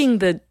gross. drinking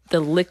the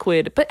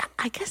liquid, but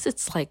I guess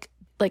it's like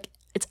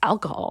it's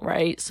alcohol,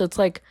 right? So it's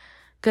like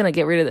gonna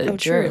get rid of the Oh,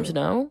 germs, true.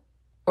 no?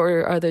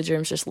 Or are the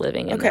germs just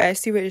living in Okay, the I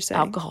see what you're saying.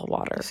 alcohol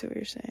water? I see what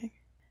you're saying.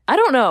 I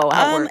don't know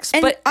how it works,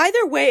 and but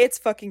either way, it's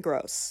fucking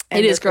gross.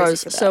 And it is they're crazy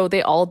gross. for that. So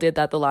they all did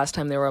that the last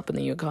time they were up in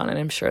the Yukon, and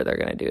I'm sure they're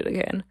gonna do it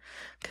again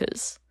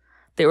because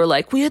they were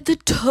like, "We had the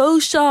toe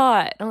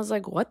shot," and I was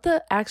like, "What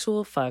the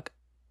actual fuck?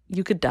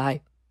 You could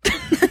die."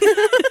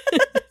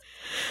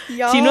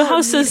 Y'all Do you know how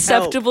need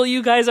susceptible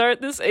you guys are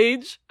at this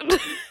age? help.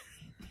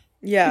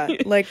 Yeah,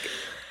 like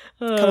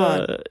come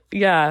on.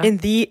 Yeah. In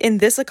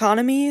this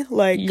economy,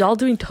 like Y'all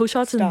doing toe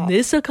shots in Stop.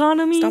 this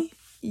economy? stop.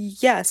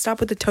 Yeah, stop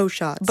with the toe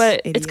shots.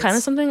 But it's kind of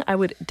idiots. something I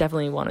would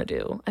definitely want to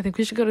do. I think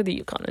we should go to the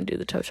Yukon and do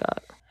the toe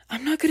shot.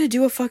 I'm not gonna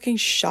do a fucking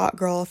shot,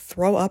 girl. I'll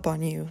throw up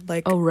on you.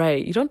 Like, Oh,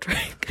 right. You don't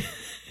drink.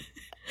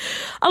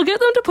 I'll get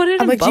them to put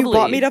it I'm in like, bubbly. you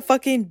want me to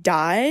fucking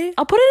die?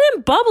 I'll put it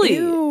in bubbly.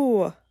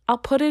 Ew. I'll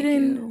put it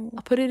in. Ew.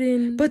 I'll put it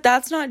in. But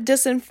that's not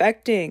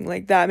disinfecting.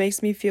 Like, that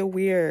makes me feel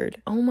weird.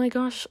 Oh my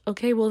gosh.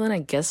 Okay, well then I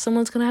guess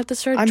someone's gonna have to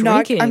start I'm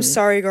drinking. not. I'm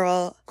sorry,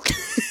 girl.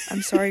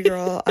 I'm sorry,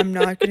 girl. I'm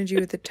not gonna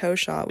do the toe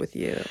shot with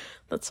you.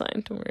 That's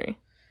fine. Don't worry.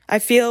 I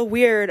feel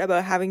weird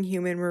about having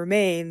human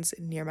remains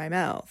near my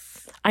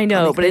mouth. I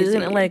know, Call me but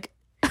isn't it crazy. like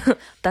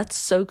that's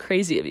so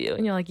crazy of you?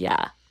 And you're like,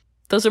 yeah,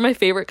 those are my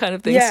favorite kind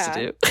of things Yeah.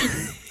 to do.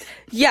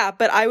 Yeah,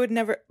 but I would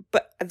never.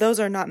 But those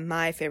are not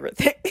my favorite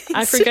things.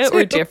 I forget to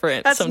we're do.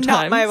 different That's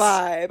sometimes. not my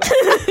vibe.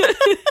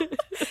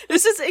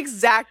 This is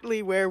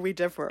exactly where we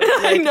differ. I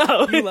Like,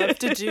 know. You love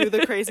to do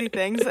the crazy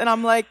things, and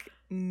I'm like,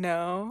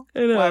 no. I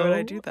know. Why would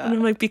I do that? And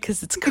I'm like,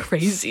 because it's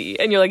crazy.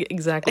 And you're like,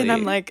 exactly. And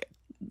I'm like,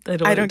 I I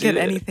wanna don't do get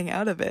it. anything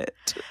out of it.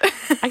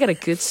 I got a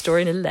good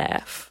story and a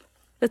laugh.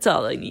 That's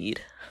all I need.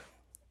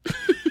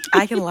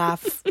 I can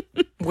laugh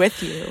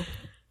with you.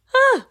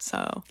 Ah.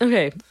 So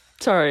Okay,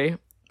 sorry.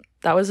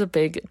 That was a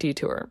big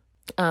detour.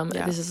 Yeah.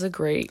 This is a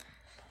great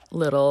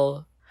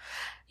little.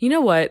 You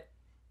know what?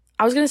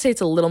 I was gonna say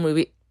it's a little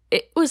movie.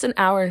 It was an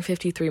hour and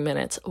 53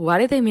 minutes. Why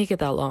did they make it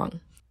that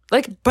long?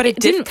 Like, But it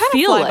did didn't kinda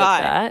feel fly like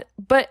by. that.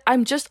 But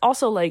I'm just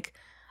also like,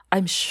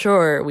 I'm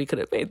sure we could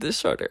have made this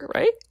shorter,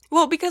 right?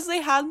 well, because they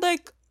had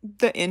like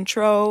the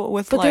intro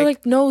with But they're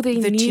like, no, they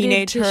the needed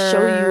teenage to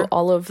show you her.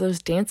 all of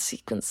those dance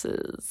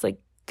sequences. Like,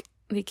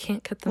 they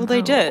can't cut them well, they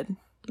out. did.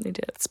 They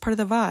did. It's part of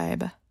the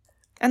vibe,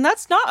 and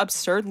that's not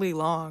absurdly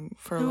long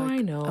for No, like I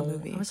know. a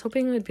movie. I was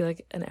hoping it would be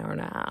like an hour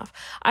and a half.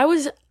 I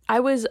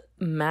was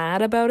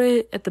mad about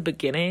it at the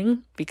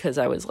beginning because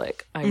I was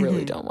like, I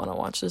really don't want to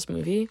watch this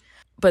movie.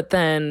 But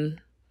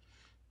then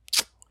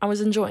I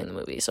was enjoying the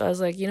movie. So I was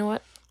like, you know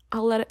what?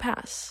 I'll let it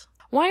pass.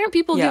 Why aren't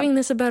people Yeah. giving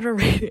this a better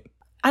rating?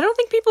 I don't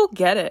think people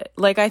get it.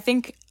 Like, I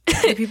think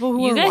the people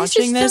who You are guys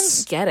watching just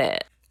this, don't get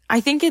it. I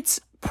think it's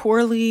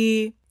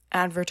poorly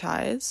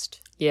advertised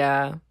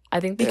Yeah. I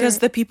think because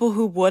the people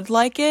who would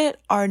like it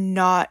are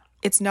not.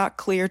 It's not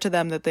clear to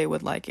them that they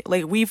would like it.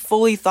 Like, we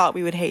fully thought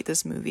we would hate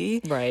this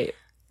movie, right.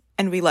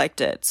 and we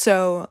liked it.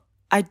 So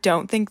I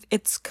don't think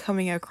it's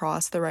coming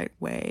across the right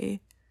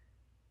way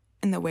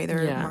in the way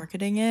they're Yeah.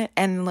 marketing it.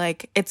 And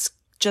like, it's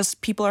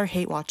just people are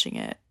hate watching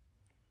it,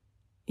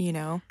 you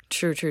know?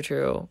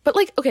 True. But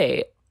like,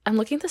 okay, I'm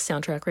looking at the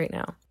soundtrack right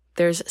now.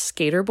 There's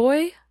Skater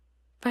Boy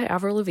by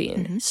Avril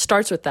Lavigne. Mhm.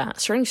 Starts with that.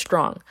 Starting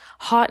strong.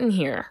 Hot in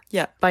Here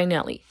Yeah. by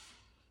Nelly.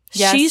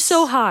 Yes. She's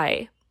So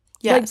High.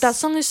 Yes. Like, that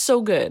song is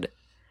so good.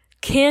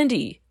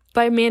 Candy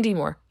by Mandy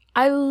Moore.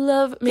 I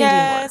love Mandy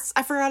Yes.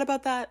 I forgot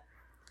about that.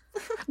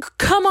 Moore.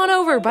 Come On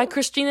Over by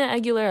Christina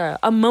Aguilera.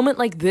 A Moment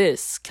Like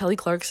This, Kelly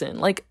Clarkson.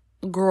 Like,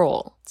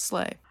 girl,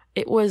 Slay.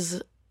 it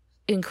was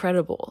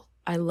incredible.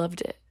 I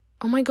loved it.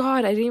 Oh my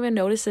god, I didn't even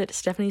notice that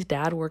Stephanie's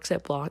dad works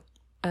at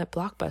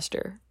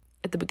Blockbuster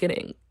at the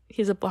beginning.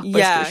 He has a Blockbuster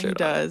Yeah, shirt he on.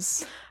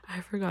 does.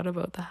 I forgot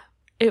about that.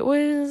 It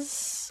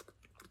was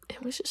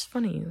just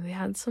funny. They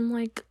had some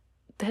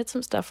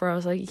stuff where I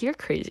was like, you're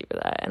crazy for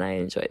that, and I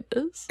enjoyed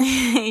this.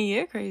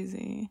 You're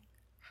crazy.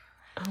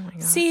 Oh my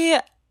god. See,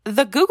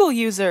 the Google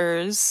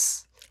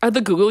users, Are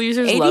the Google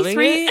users loving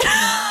 83, it?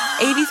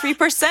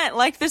 83%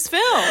 like this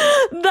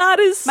film. That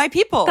is My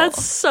people.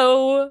 That's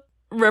so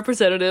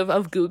representative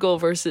of Google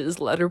versus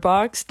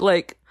Letterboxd.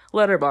 Like,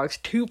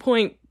 Letterboxd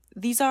 2.7.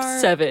 These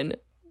are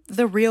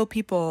the real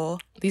people.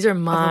 These are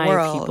my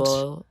world.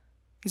 people.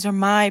 These are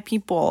my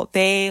people.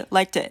 They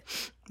liked it.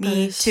 That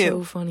Me is too.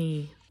 so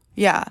funny.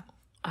 Yeah.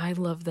 I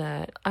love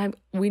that.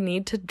 We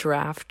need to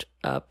draft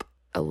up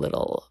a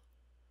little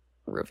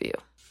review.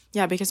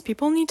 Yeah, because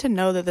people need to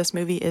know that this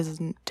movie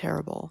isn't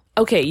terrible.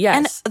 Okay,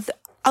 yes. And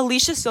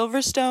Alicia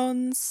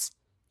Silverstone's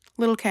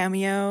little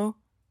cameo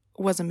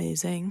was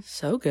amazing.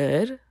 So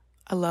good.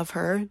 I love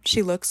her.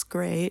 She looks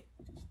great.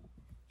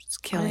 She's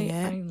killing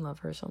I it. love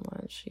her so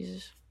much.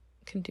 She's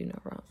can do no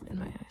wrong in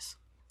my eyes.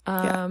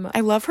 Yeah. I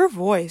love her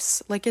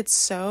voice. Like, it's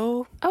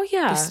so Oh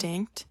yeah.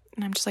 distinct.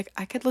 And I'm just like,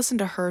 I could listen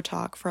to her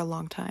talk for a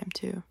long time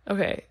too.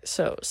 Okay,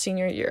 so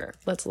senior year.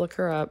 Let's look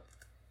her up.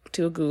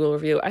 Do a Google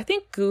review. I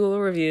think Google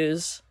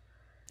reviews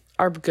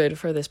are good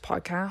for this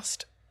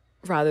podcast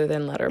rather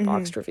than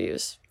Letterboxd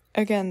reviews.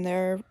 Again,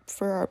 they're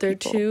for our They're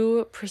people.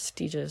 too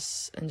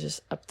prestigious and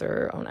just up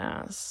their own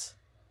ass.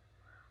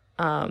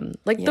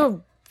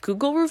 The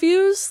Google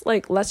reviews,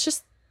 like, let's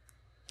just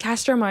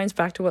cast our minds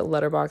back to what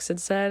Letterboxd had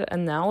said,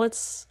 and now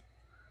let's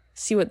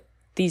see what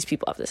these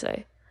people have to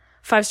say.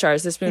 5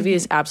 stars. This movie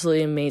is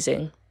absolutely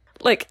amazing.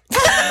 Like,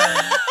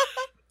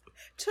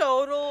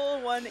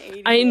 Total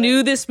 180. I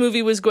knew this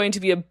movie was going to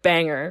be a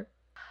banger.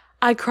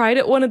 I cried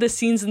at one of the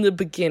scenes in the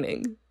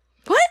beginning.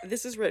 What?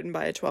 This is written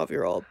by a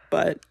 12-year-old,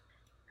 but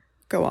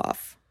Go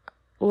off.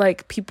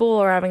 Like, people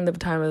are having the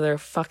time of their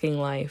fucking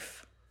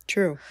life.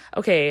 True.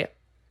 Okay,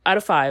 out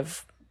of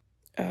 5.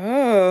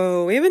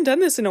 Oh, we haven't done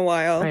this in a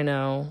while. I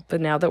know,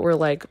 but now that we're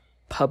like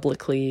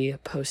publicly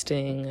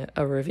posting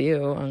a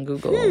review on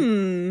Google,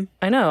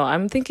 I know.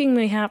 I'm thinking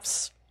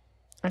mayhaps.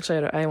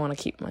 Actually, I want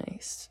to keep my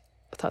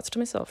thoughts to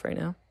myself right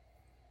now.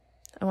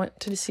 I want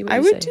to see what I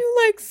you would say.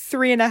 do like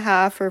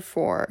 3.5 or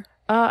 4.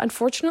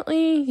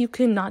 Unfortunately, you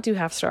cannot do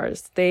half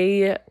stars.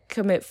 They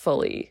commit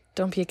fully.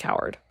 Don't be a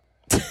coward.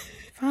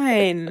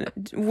 Fine.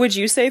 Would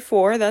you say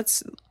 4?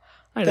 That's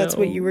That's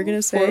what you were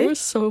gonna say? 4 was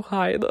so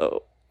high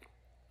though.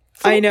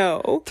 I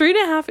know.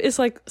 3.5 is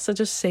like such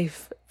a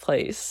safe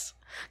place.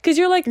 Because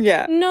you're like,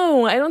 Yeah.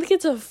 no, I don't think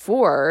it's a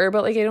 4,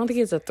 but like, I don't think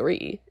it's a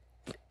 3.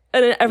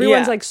 And then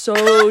everyone's Yeah. like,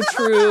 so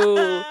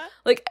true.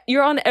 Like,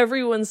 you're on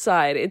everyone's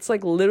side. It's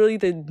like literally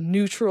the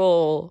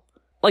neutral,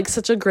 like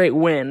such a great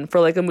win for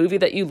like a movie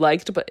that you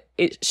liked, but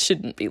it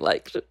shouldn't be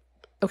liked.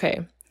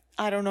 Okay.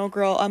 I don't know,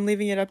 girl. I'm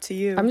leaving it up to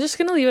you. I'm just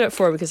going to leave it at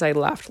 4 because I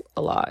laughed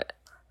a lot.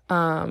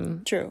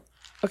 True.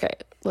 Okay,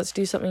 let's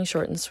do something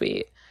short and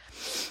sweet.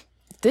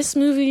 This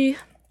movie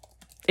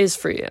is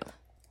for you,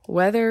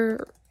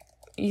 whether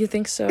you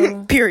think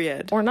so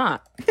Period. or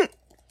not.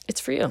 It's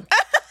for you.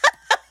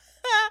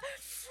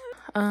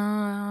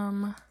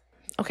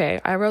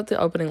 Okay, I wrote the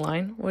opening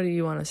line. What do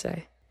you want to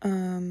say?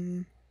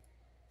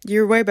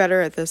 You're way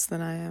better at this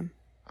than I am.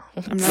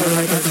 I'm not a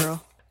writer,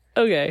 girl.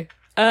 Okay.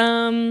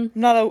 I'm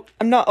not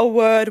a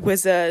word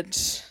wizard.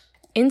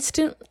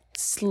 Instant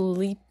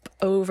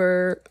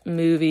sleepover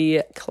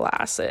movie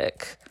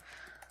classic.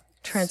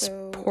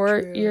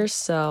 Transport true.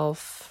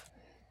 yourself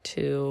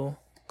to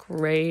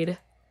grade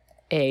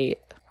 8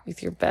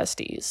 with your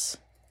besties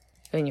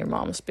in your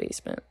mom's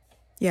basement.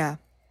 Yeah,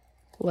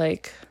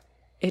 Like,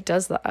 it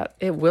does that.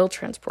 It will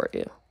transport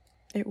you.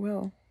 it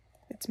will.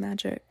 It's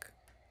magic.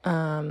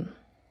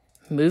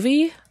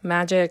 Movie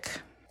magic.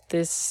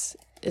 This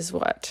is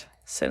what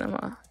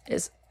cinema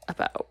is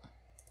about.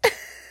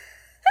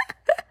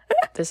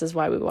 This is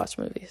why we watch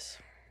movies.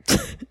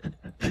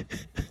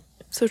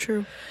 So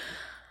true.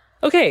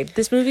 Okay,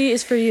 this movie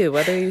is for you,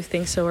 whether you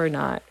think so or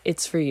not.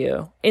 It's for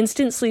you.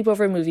 Instant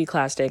sleepover movie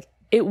classic.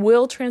 It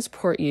will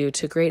transport you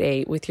to grade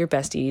 8 with your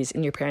besties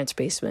in your parents'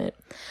 basement.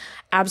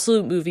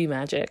 Absolute movie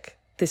magic.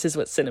 This is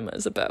what cinema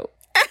is about.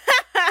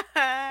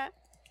 I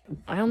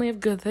only have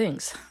good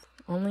things.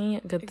 Only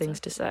good things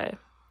to say.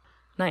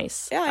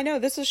 Nice. Yeah, I know.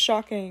 This is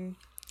shocking.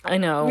 I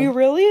know. We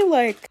really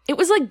like. It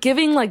was like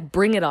giving like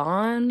Bring It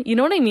On. You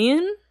know what I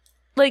mean?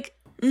 Like,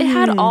 it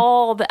had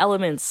all the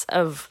elements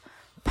of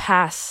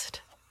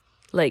past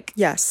like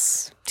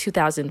Yes.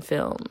 2000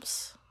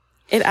 films.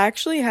 It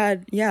actually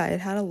had. Yeah, it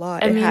had a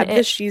lot. I It mean, had it-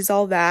 the She's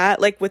All That,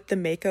 like with the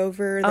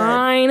makeover that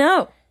I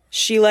know.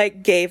 she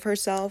like gave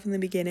herself in the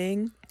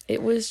beginning.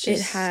 It was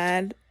just It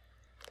had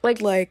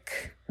like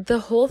like. the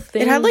whole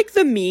thing. It had like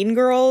the Mean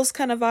Girls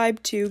kind of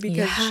vibe too,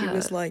 because she Yeah.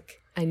 was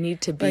like I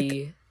need to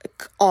be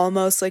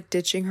almost like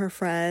ditching her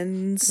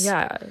friends.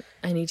 yeah,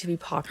 I need to be Her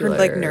popular.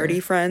 like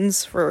nerdy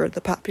friends for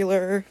the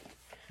popular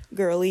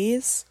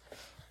girlies.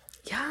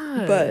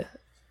 Yeah. But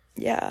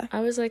yeah.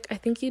 I was like, I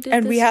think you did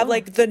And this we have well.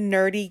 like the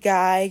nerdy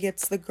guy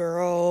gets the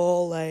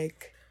girl,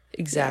 like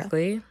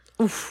Exactly.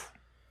 Oof.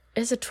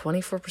 Is it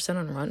 24%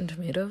 on Rotten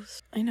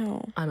Tomatoes? I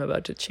know. I'm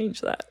about to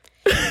change that.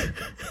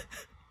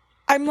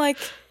 I'm like,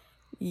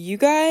 you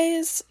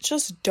guys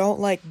just don't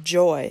like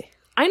joy.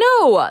 I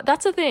know.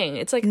 That's the thing.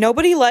 It's like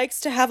Nobody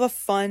likes to have a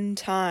fun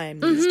time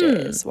these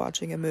days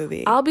watching a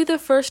movie. I'll be the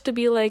first to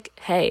be like,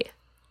 hey,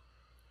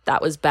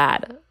 that was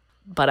bad,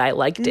 but I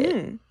liked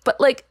it. But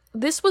like,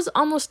 this was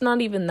almost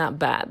not even that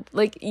bad.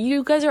 Like,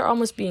 you guys are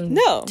almost being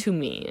No. too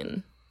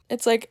mean.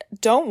 It's like,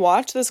 don't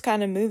watch this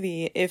kind of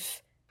movie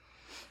if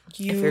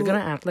You're gonna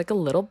act like a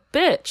little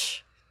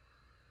bitch.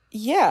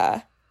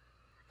 Yeah.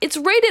 It's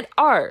rated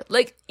R.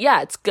 Like,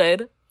 yeah, it's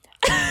good.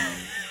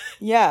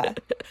 Yeah.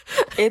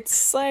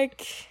 It's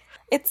like,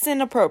 it's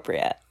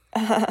inappropriate.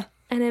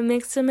 And it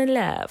makes me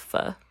laugh.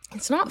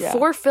 It's not Yeah.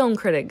 for film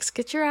critics.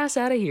 Get your ass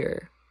out of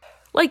here.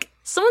 Like,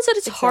 someone said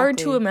it's hard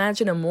to Exactly.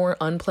 imagine a more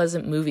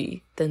unpleasant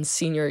movie than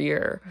Senior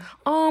Year.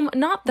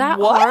 Not that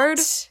What? hard.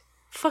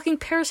 Fucking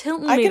Paris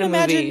Hilton I made can a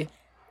imagine- movie.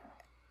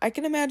 I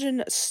can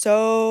imagine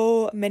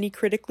so many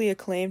critically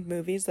acclaimed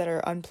movies that are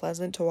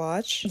unpleasant to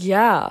watch.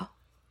 Yeah.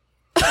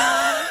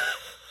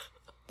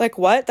 Like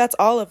what? That's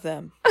all of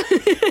them.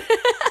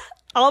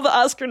 All the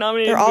Oscar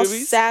nominated They're all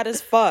movies. sad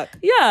as fuck.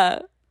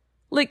 Yeah.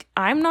 Like,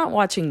 I'm not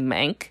watching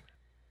Mank.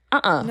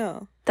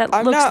 No. That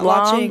I'm looks not long,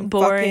 watching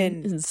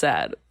boring, fucking- and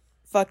sad.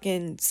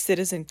 Fucking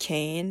Citizen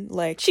Kane.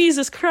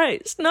 Jesus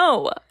Christ,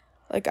 no.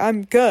 Like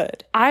I'm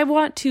good. I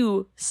want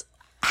to...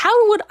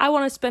 How would I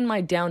want to spend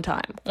my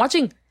downtime?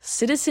 Watching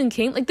Citizen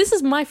Kane? Like, this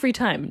is my free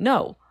time.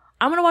 No.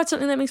 I'm going to watch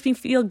something that makes me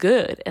feel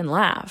good and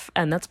laugh,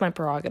 and that's my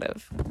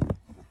prerogative.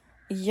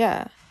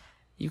 Yeah.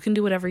 You can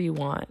do whatever you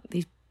want.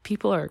 These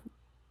people are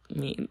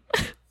mean.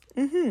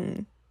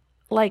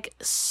 Like,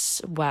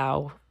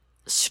 wow.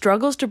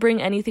 Struggles to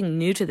bring anything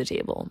new to the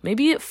table.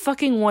 Maybe it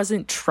fucking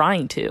wasn't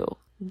trying to.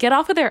 Get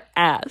off of their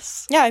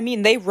ass. Yeah, I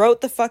mean, they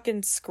wrote the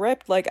fucking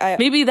script. Like,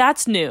 Maybe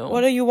that's new.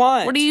 what do you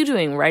want? What are you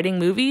doing? Writing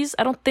movies?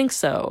 I don't think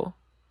so.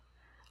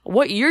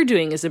 What you're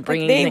doing isn't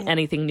bringing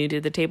anything new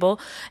to the table.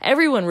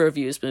 Everyone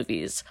reviews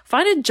movies.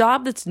 Find a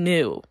job that's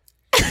new.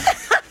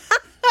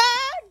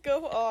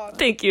 Go on.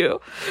 Thank you.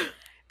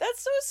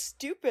 That's so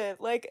stupid.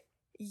 Like,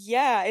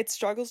 yeah, it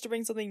struggles to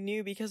bring something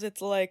new because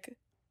it's like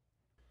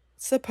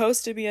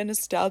supposed to be a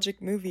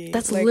nostalgic movie.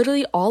 That's like,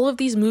 literally all of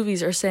these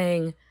movies are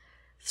saying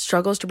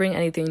struggles to bring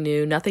anything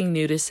new, nothing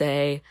new to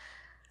say,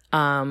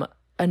 a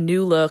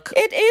new look.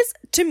 It is,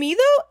 to me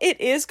though,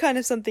 it is kind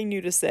of something new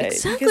to say.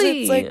 Exactly. Because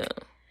it's like,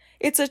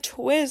 it's a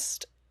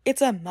twist.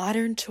 It's a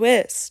modern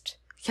twist.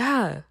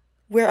 Yeah.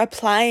 We're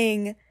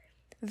applying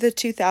the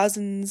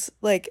 2000s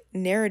like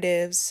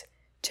narratives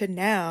to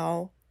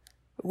now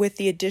with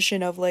the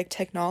addition of like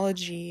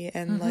technology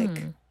and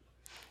like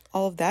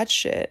all of that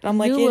shit. And I'm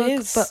like, New it look,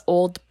 is, but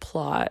old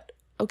plot.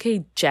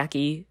 Okay,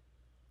 Jackie.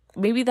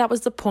 Maybe that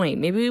was the point.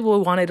 Maybe we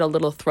wanted a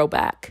little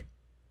throwback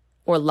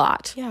or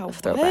lot of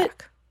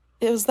throwback.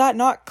 Was that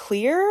not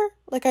clear?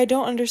 Like, I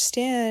don't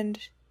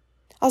understand.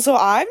 Also,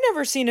 I've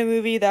never seen a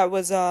movie that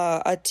was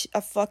a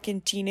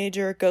fucking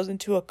teenager goes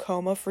into a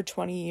coma for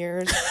 20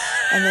 years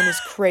and then is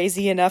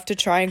crazy enough to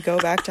try and go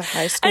back to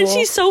high school. And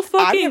she's so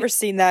fucking... I've never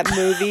seen that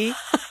movie.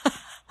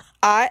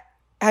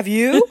 Have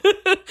you?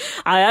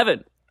 I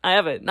haven't.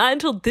 Not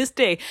until this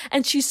day.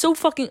 And she's so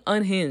fucking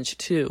unhinged,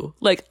 too.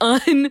 Like,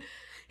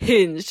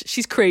 unhinged.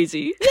 She's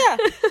crazy. Yeah.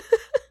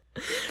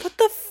 What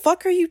the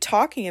fuck are you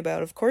talking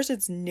about? Of course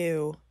it's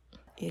new,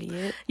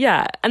 idiot.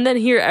 Yeah. And then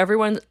here,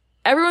 everyone's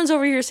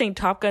over here saying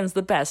Top Gun's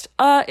the best.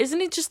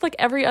 Isn't it just like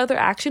every other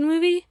action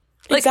movie?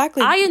 Like,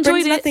 exactly. I enjoyed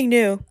Brings it. Nothing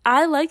new.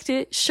 I liked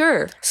it.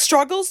 Sure.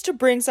 Struggles to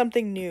bring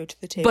something new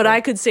to the table. But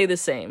I could say the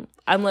same.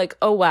 I'm like,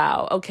 oh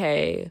wow,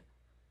 okay.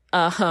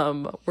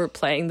 We're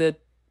playing the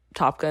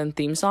Top Gun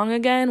theme song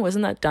again.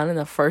 Wasn't that done in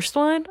the first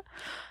one?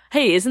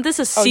 Hey, isn't this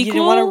a sequel? Oh, you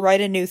didn't want to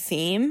write a new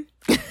theme?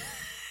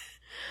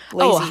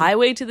 Oh,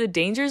 Highway to the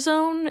Danger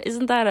Zone?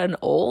 Isn't that an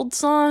old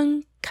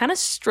song? Kind of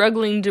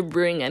struggling to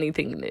bring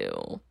anything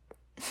new.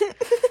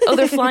 Oh,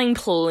 they're flying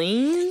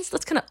planes?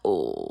 That's kind of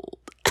old.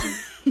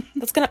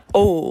 That's kind of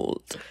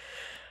old.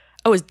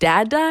 Oh, his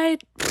dad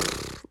died?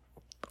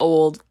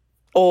 Old.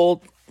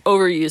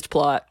 Overused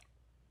plot.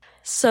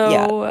 So...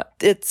 yeah,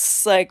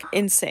 it's, like,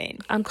 insane.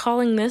 I'm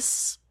calling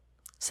this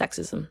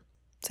sexism.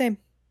 Same.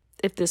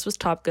 If this was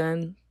Top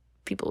Gun,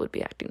 people would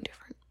be acting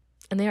different.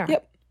 And they are.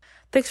 Yep.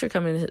 Thanks for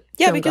coming to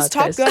Yeah, because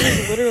Top Gun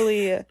is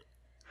literally...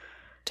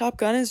 Top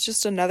Gun is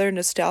just another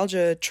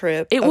nostalgia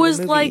trip. It of was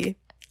a movie.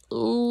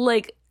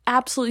 like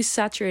absolutely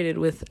saturated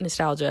with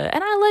nostalgia,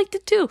 and I liked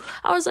it too.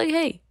 I was like,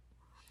 hey,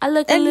 I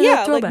like a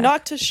little throwback. Like,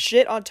 not to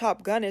shit on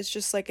Top Gun. It's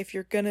just like, if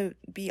you're gonna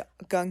be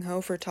gung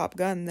ho for Top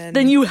Gun,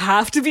 then you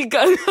have to be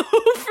gung ho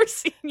for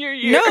senior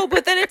year. No,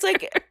 but then it's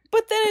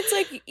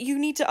like you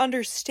need to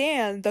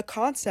understand the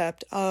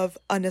concept of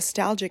a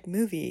nostalgic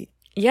movie.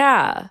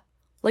 Yeah,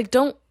 like,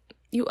 don't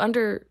you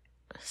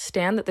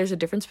understand that there's a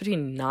difference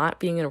between not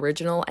being an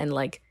original and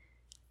like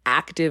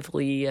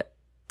actively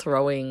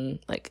throwing,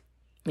 like,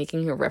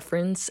 making a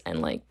reference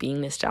and like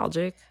being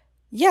nostalgic?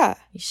 Yeah,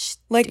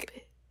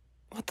 like,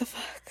 what the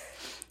fuck?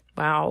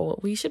 Wow,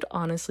 we should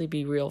honestly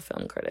be real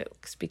film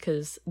critics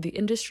because the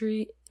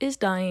industry is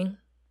dying.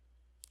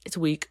 It's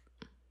weak.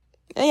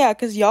 Yeah,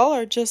 because y'all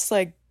are just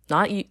like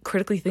not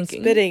critically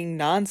thinking, spitting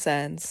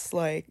nonsense.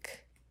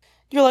 Like,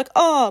 you're like,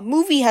 oh,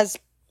 movie has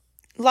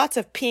lots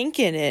of pink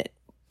in it.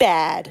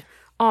 Bad.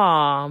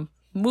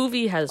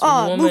 Movie has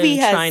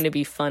trying to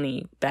be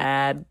funny.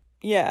 Bad.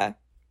 Yeah.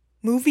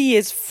 Movie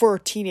is for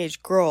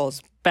teenage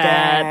girls.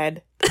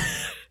 Bad.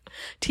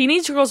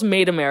 Teenage girls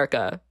made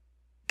America.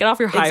 Get off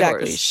your high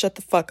horse. Shut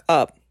the fuck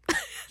up.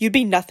 You'd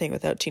be nothing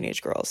without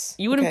teenage girls.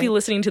 You wouldn't be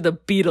listening to the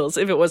Beatles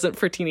if it wasn't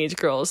for teenage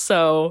girls.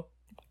 So,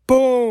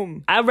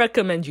 boom. I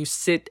recommend you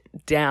sit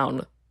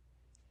down,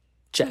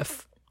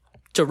 Jeff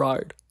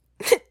Gerard.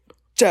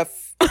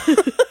 Jeff.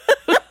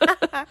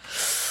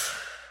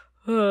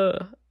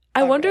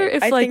 I wonder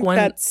if I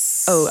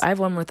have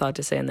one more thought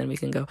to say and then we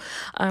can go.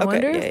 I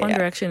wonder if One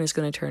Direction is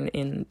going to turn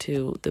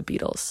into the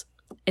Beatles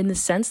in the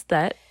sense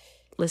that,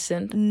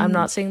 listen, I'm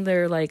not saying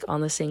they're like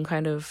on the same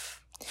kind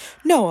of...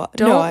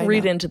 Don't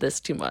read into this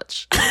too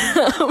much.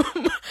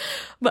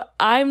 But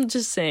I'm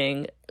just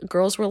saying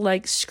girls were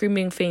like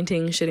screaming,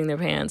 fainting, shitting their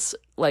pants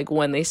like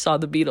when they saw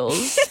the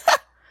Beatles.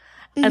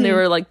 And they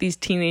were like these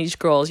teenage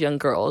girls, young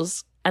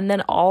girls. And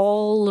then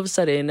all of a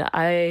sudden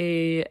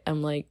I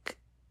am like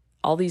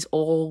all these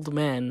old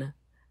men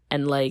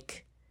and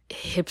like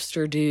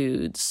hipster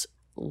dudes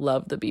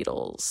love the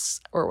Beatles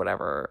or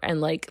whatever.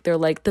 And like they're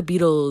like, the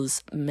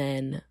Beatles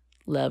men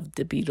love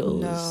the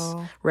Beatles.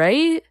 No.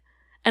 Right?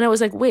 And I was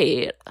like,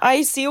 wait.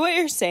 I see what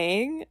you're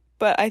saying,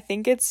 but I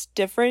think it's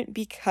different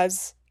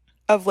because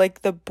of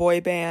like the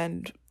boy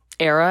band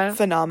era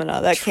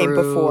phenomena that came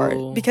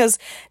before. Because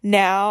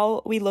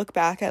now we look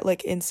back at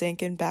like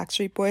NSYNC and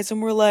Backstreet Boys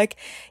and we're like,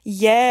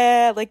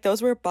 yeah, like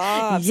those were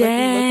bops. Yeah. Like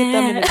we look at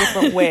them in a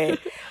different way.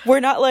 we're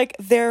not like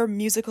they're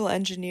musical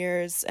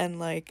engineers and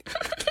like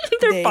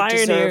They're they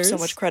pioneers. deserve so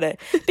much credit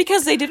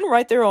because they didn't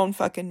write their own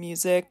fucking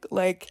music.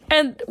 Like,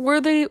 And were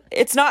they?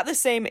 it's not the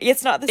same.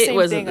 It's not the same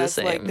wasn't thing the as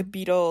like same. the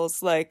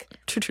Beatles, like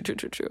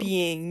True.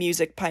 being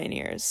music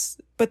pioneers.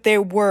 But they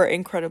were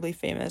incredibly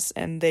famous,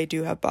 and they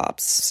do have bops.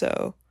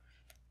 So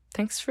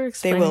Thanks for will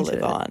explaining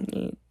live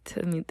on.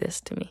 to me.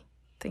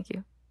 Thank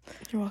you.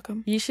 You're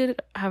welcome. You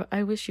should have.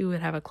 I wish you would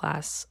have a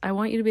class. I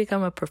want you to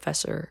become a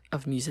professor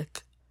of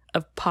music,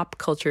 of pop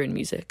culture and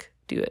music.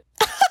 Do it.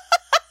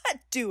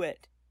 Do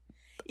it.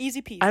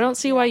 Easy peasy. I don't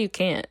see why you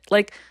can't.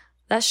 Like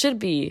that should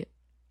be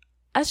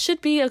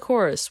a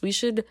course. We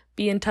should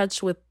be in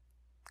touch with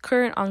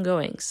current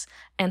ongoings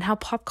and how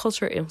pop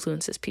culture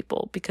influences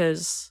people,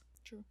 because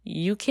True.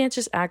 you can't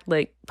just act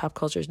like pop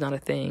culture is not a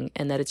thing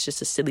and that it's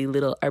just a silly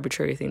little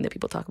arbitrary thing that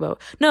people talk about.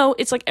 No,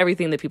 it's like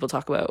everything that people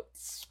talk about.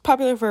 It's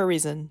popular for a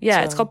reason.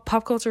 Yeah, so. it's called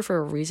pop culture for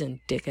a reason,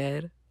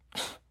 dickhead.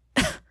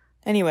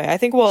 Anyway, I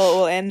think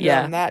we'll end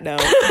Yeah. on that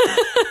note.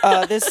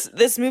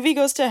 This movie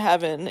goes to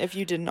heaven, if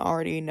you didn't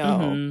already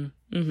know.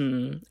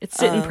 It's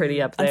sitting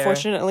pretty up there.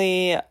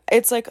 Unfortunately,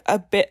 it's like a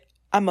bit.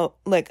 I'm a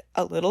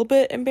little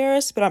bit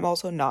embarrassed, but I'm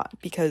also not,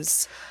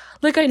 because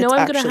Like, I know it's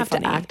I'm going to actually have to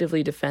funny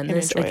actively defend and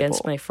this against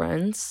enjoyable. my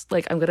friends.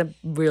 Like, I'm going to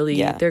really,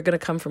 Yeah. they're going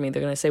to come for me.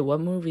 They're going to say, what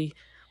movie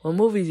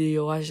did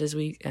you watch this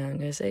week? And I'm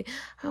going to say,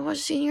 I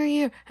watched Senior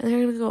Year. And they're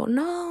going to go,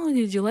 no,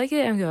 did you like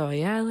it? I'm going to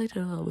go, yeah, I liked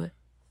it a little bit.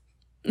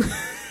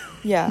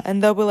 yeah,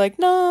 and they'll be like,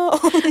 no,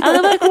 And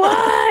I'm like,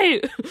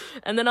 why?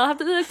 And then I'll have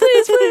to be like,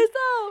 please,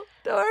 no,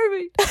 don't hurt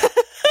me. just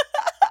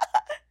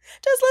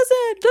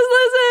listen. Just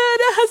listen.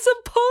 It has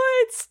some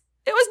points.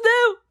 It was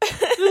new.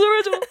 It was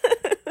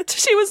original.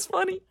 She was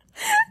funny.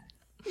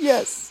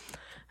 Yes.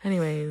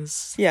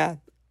 Anyways, Yeah.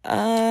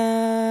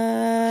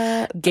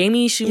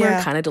 Gamey Schumer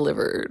Yeah. kind of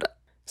delivered.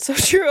 So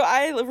true.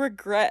 I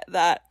regret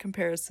that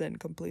comparison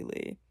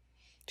completely.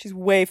 She's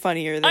way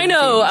funnier than I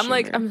know. Amy I'm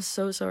like, Schumer. I'm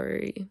so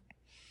sorry.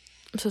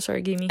 I'm so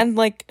sorry, Gamey. And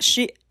like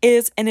she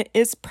is, and it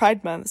is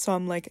Pride Month, so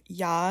I'm like,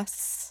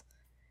 yes,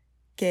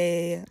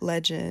 gay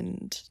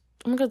legend.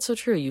 Oh my god, so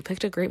true. You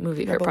picked a great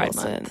movie for Rebel Pride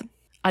Wilson. Month.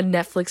 A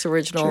Netflix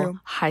original True.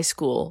 high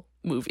school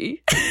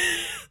movie.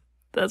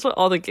 That's what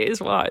all the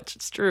gays watch.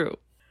 It's true.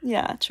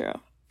 Yeah, true.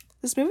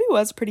 This movie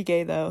was pretty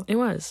gay though. It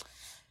was.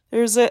 It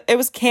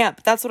was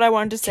camp. That's what I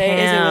wanted to say.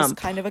 Is it was Camp.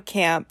 kind of a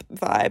camp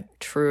vibe.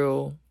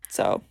 True.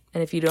 So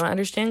And if you don't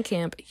understand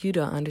camp, you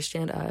don't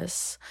understand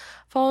us.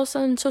 Follow us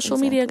on social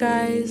media,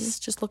 Exactly. guys.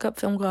 Just look up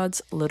Film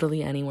Gods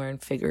literally anywhere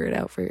and figure it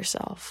out for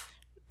yourself.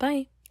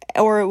 Bye.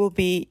 or it will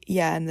be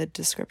in the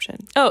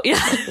description Oh, yeah.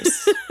 of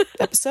this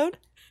episode,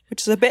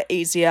 which is a bit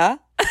easier.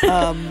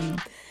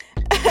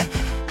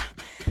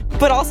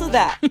 But also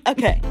that.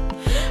 Okay.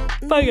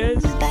 Bye,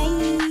 guys.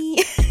 Bye.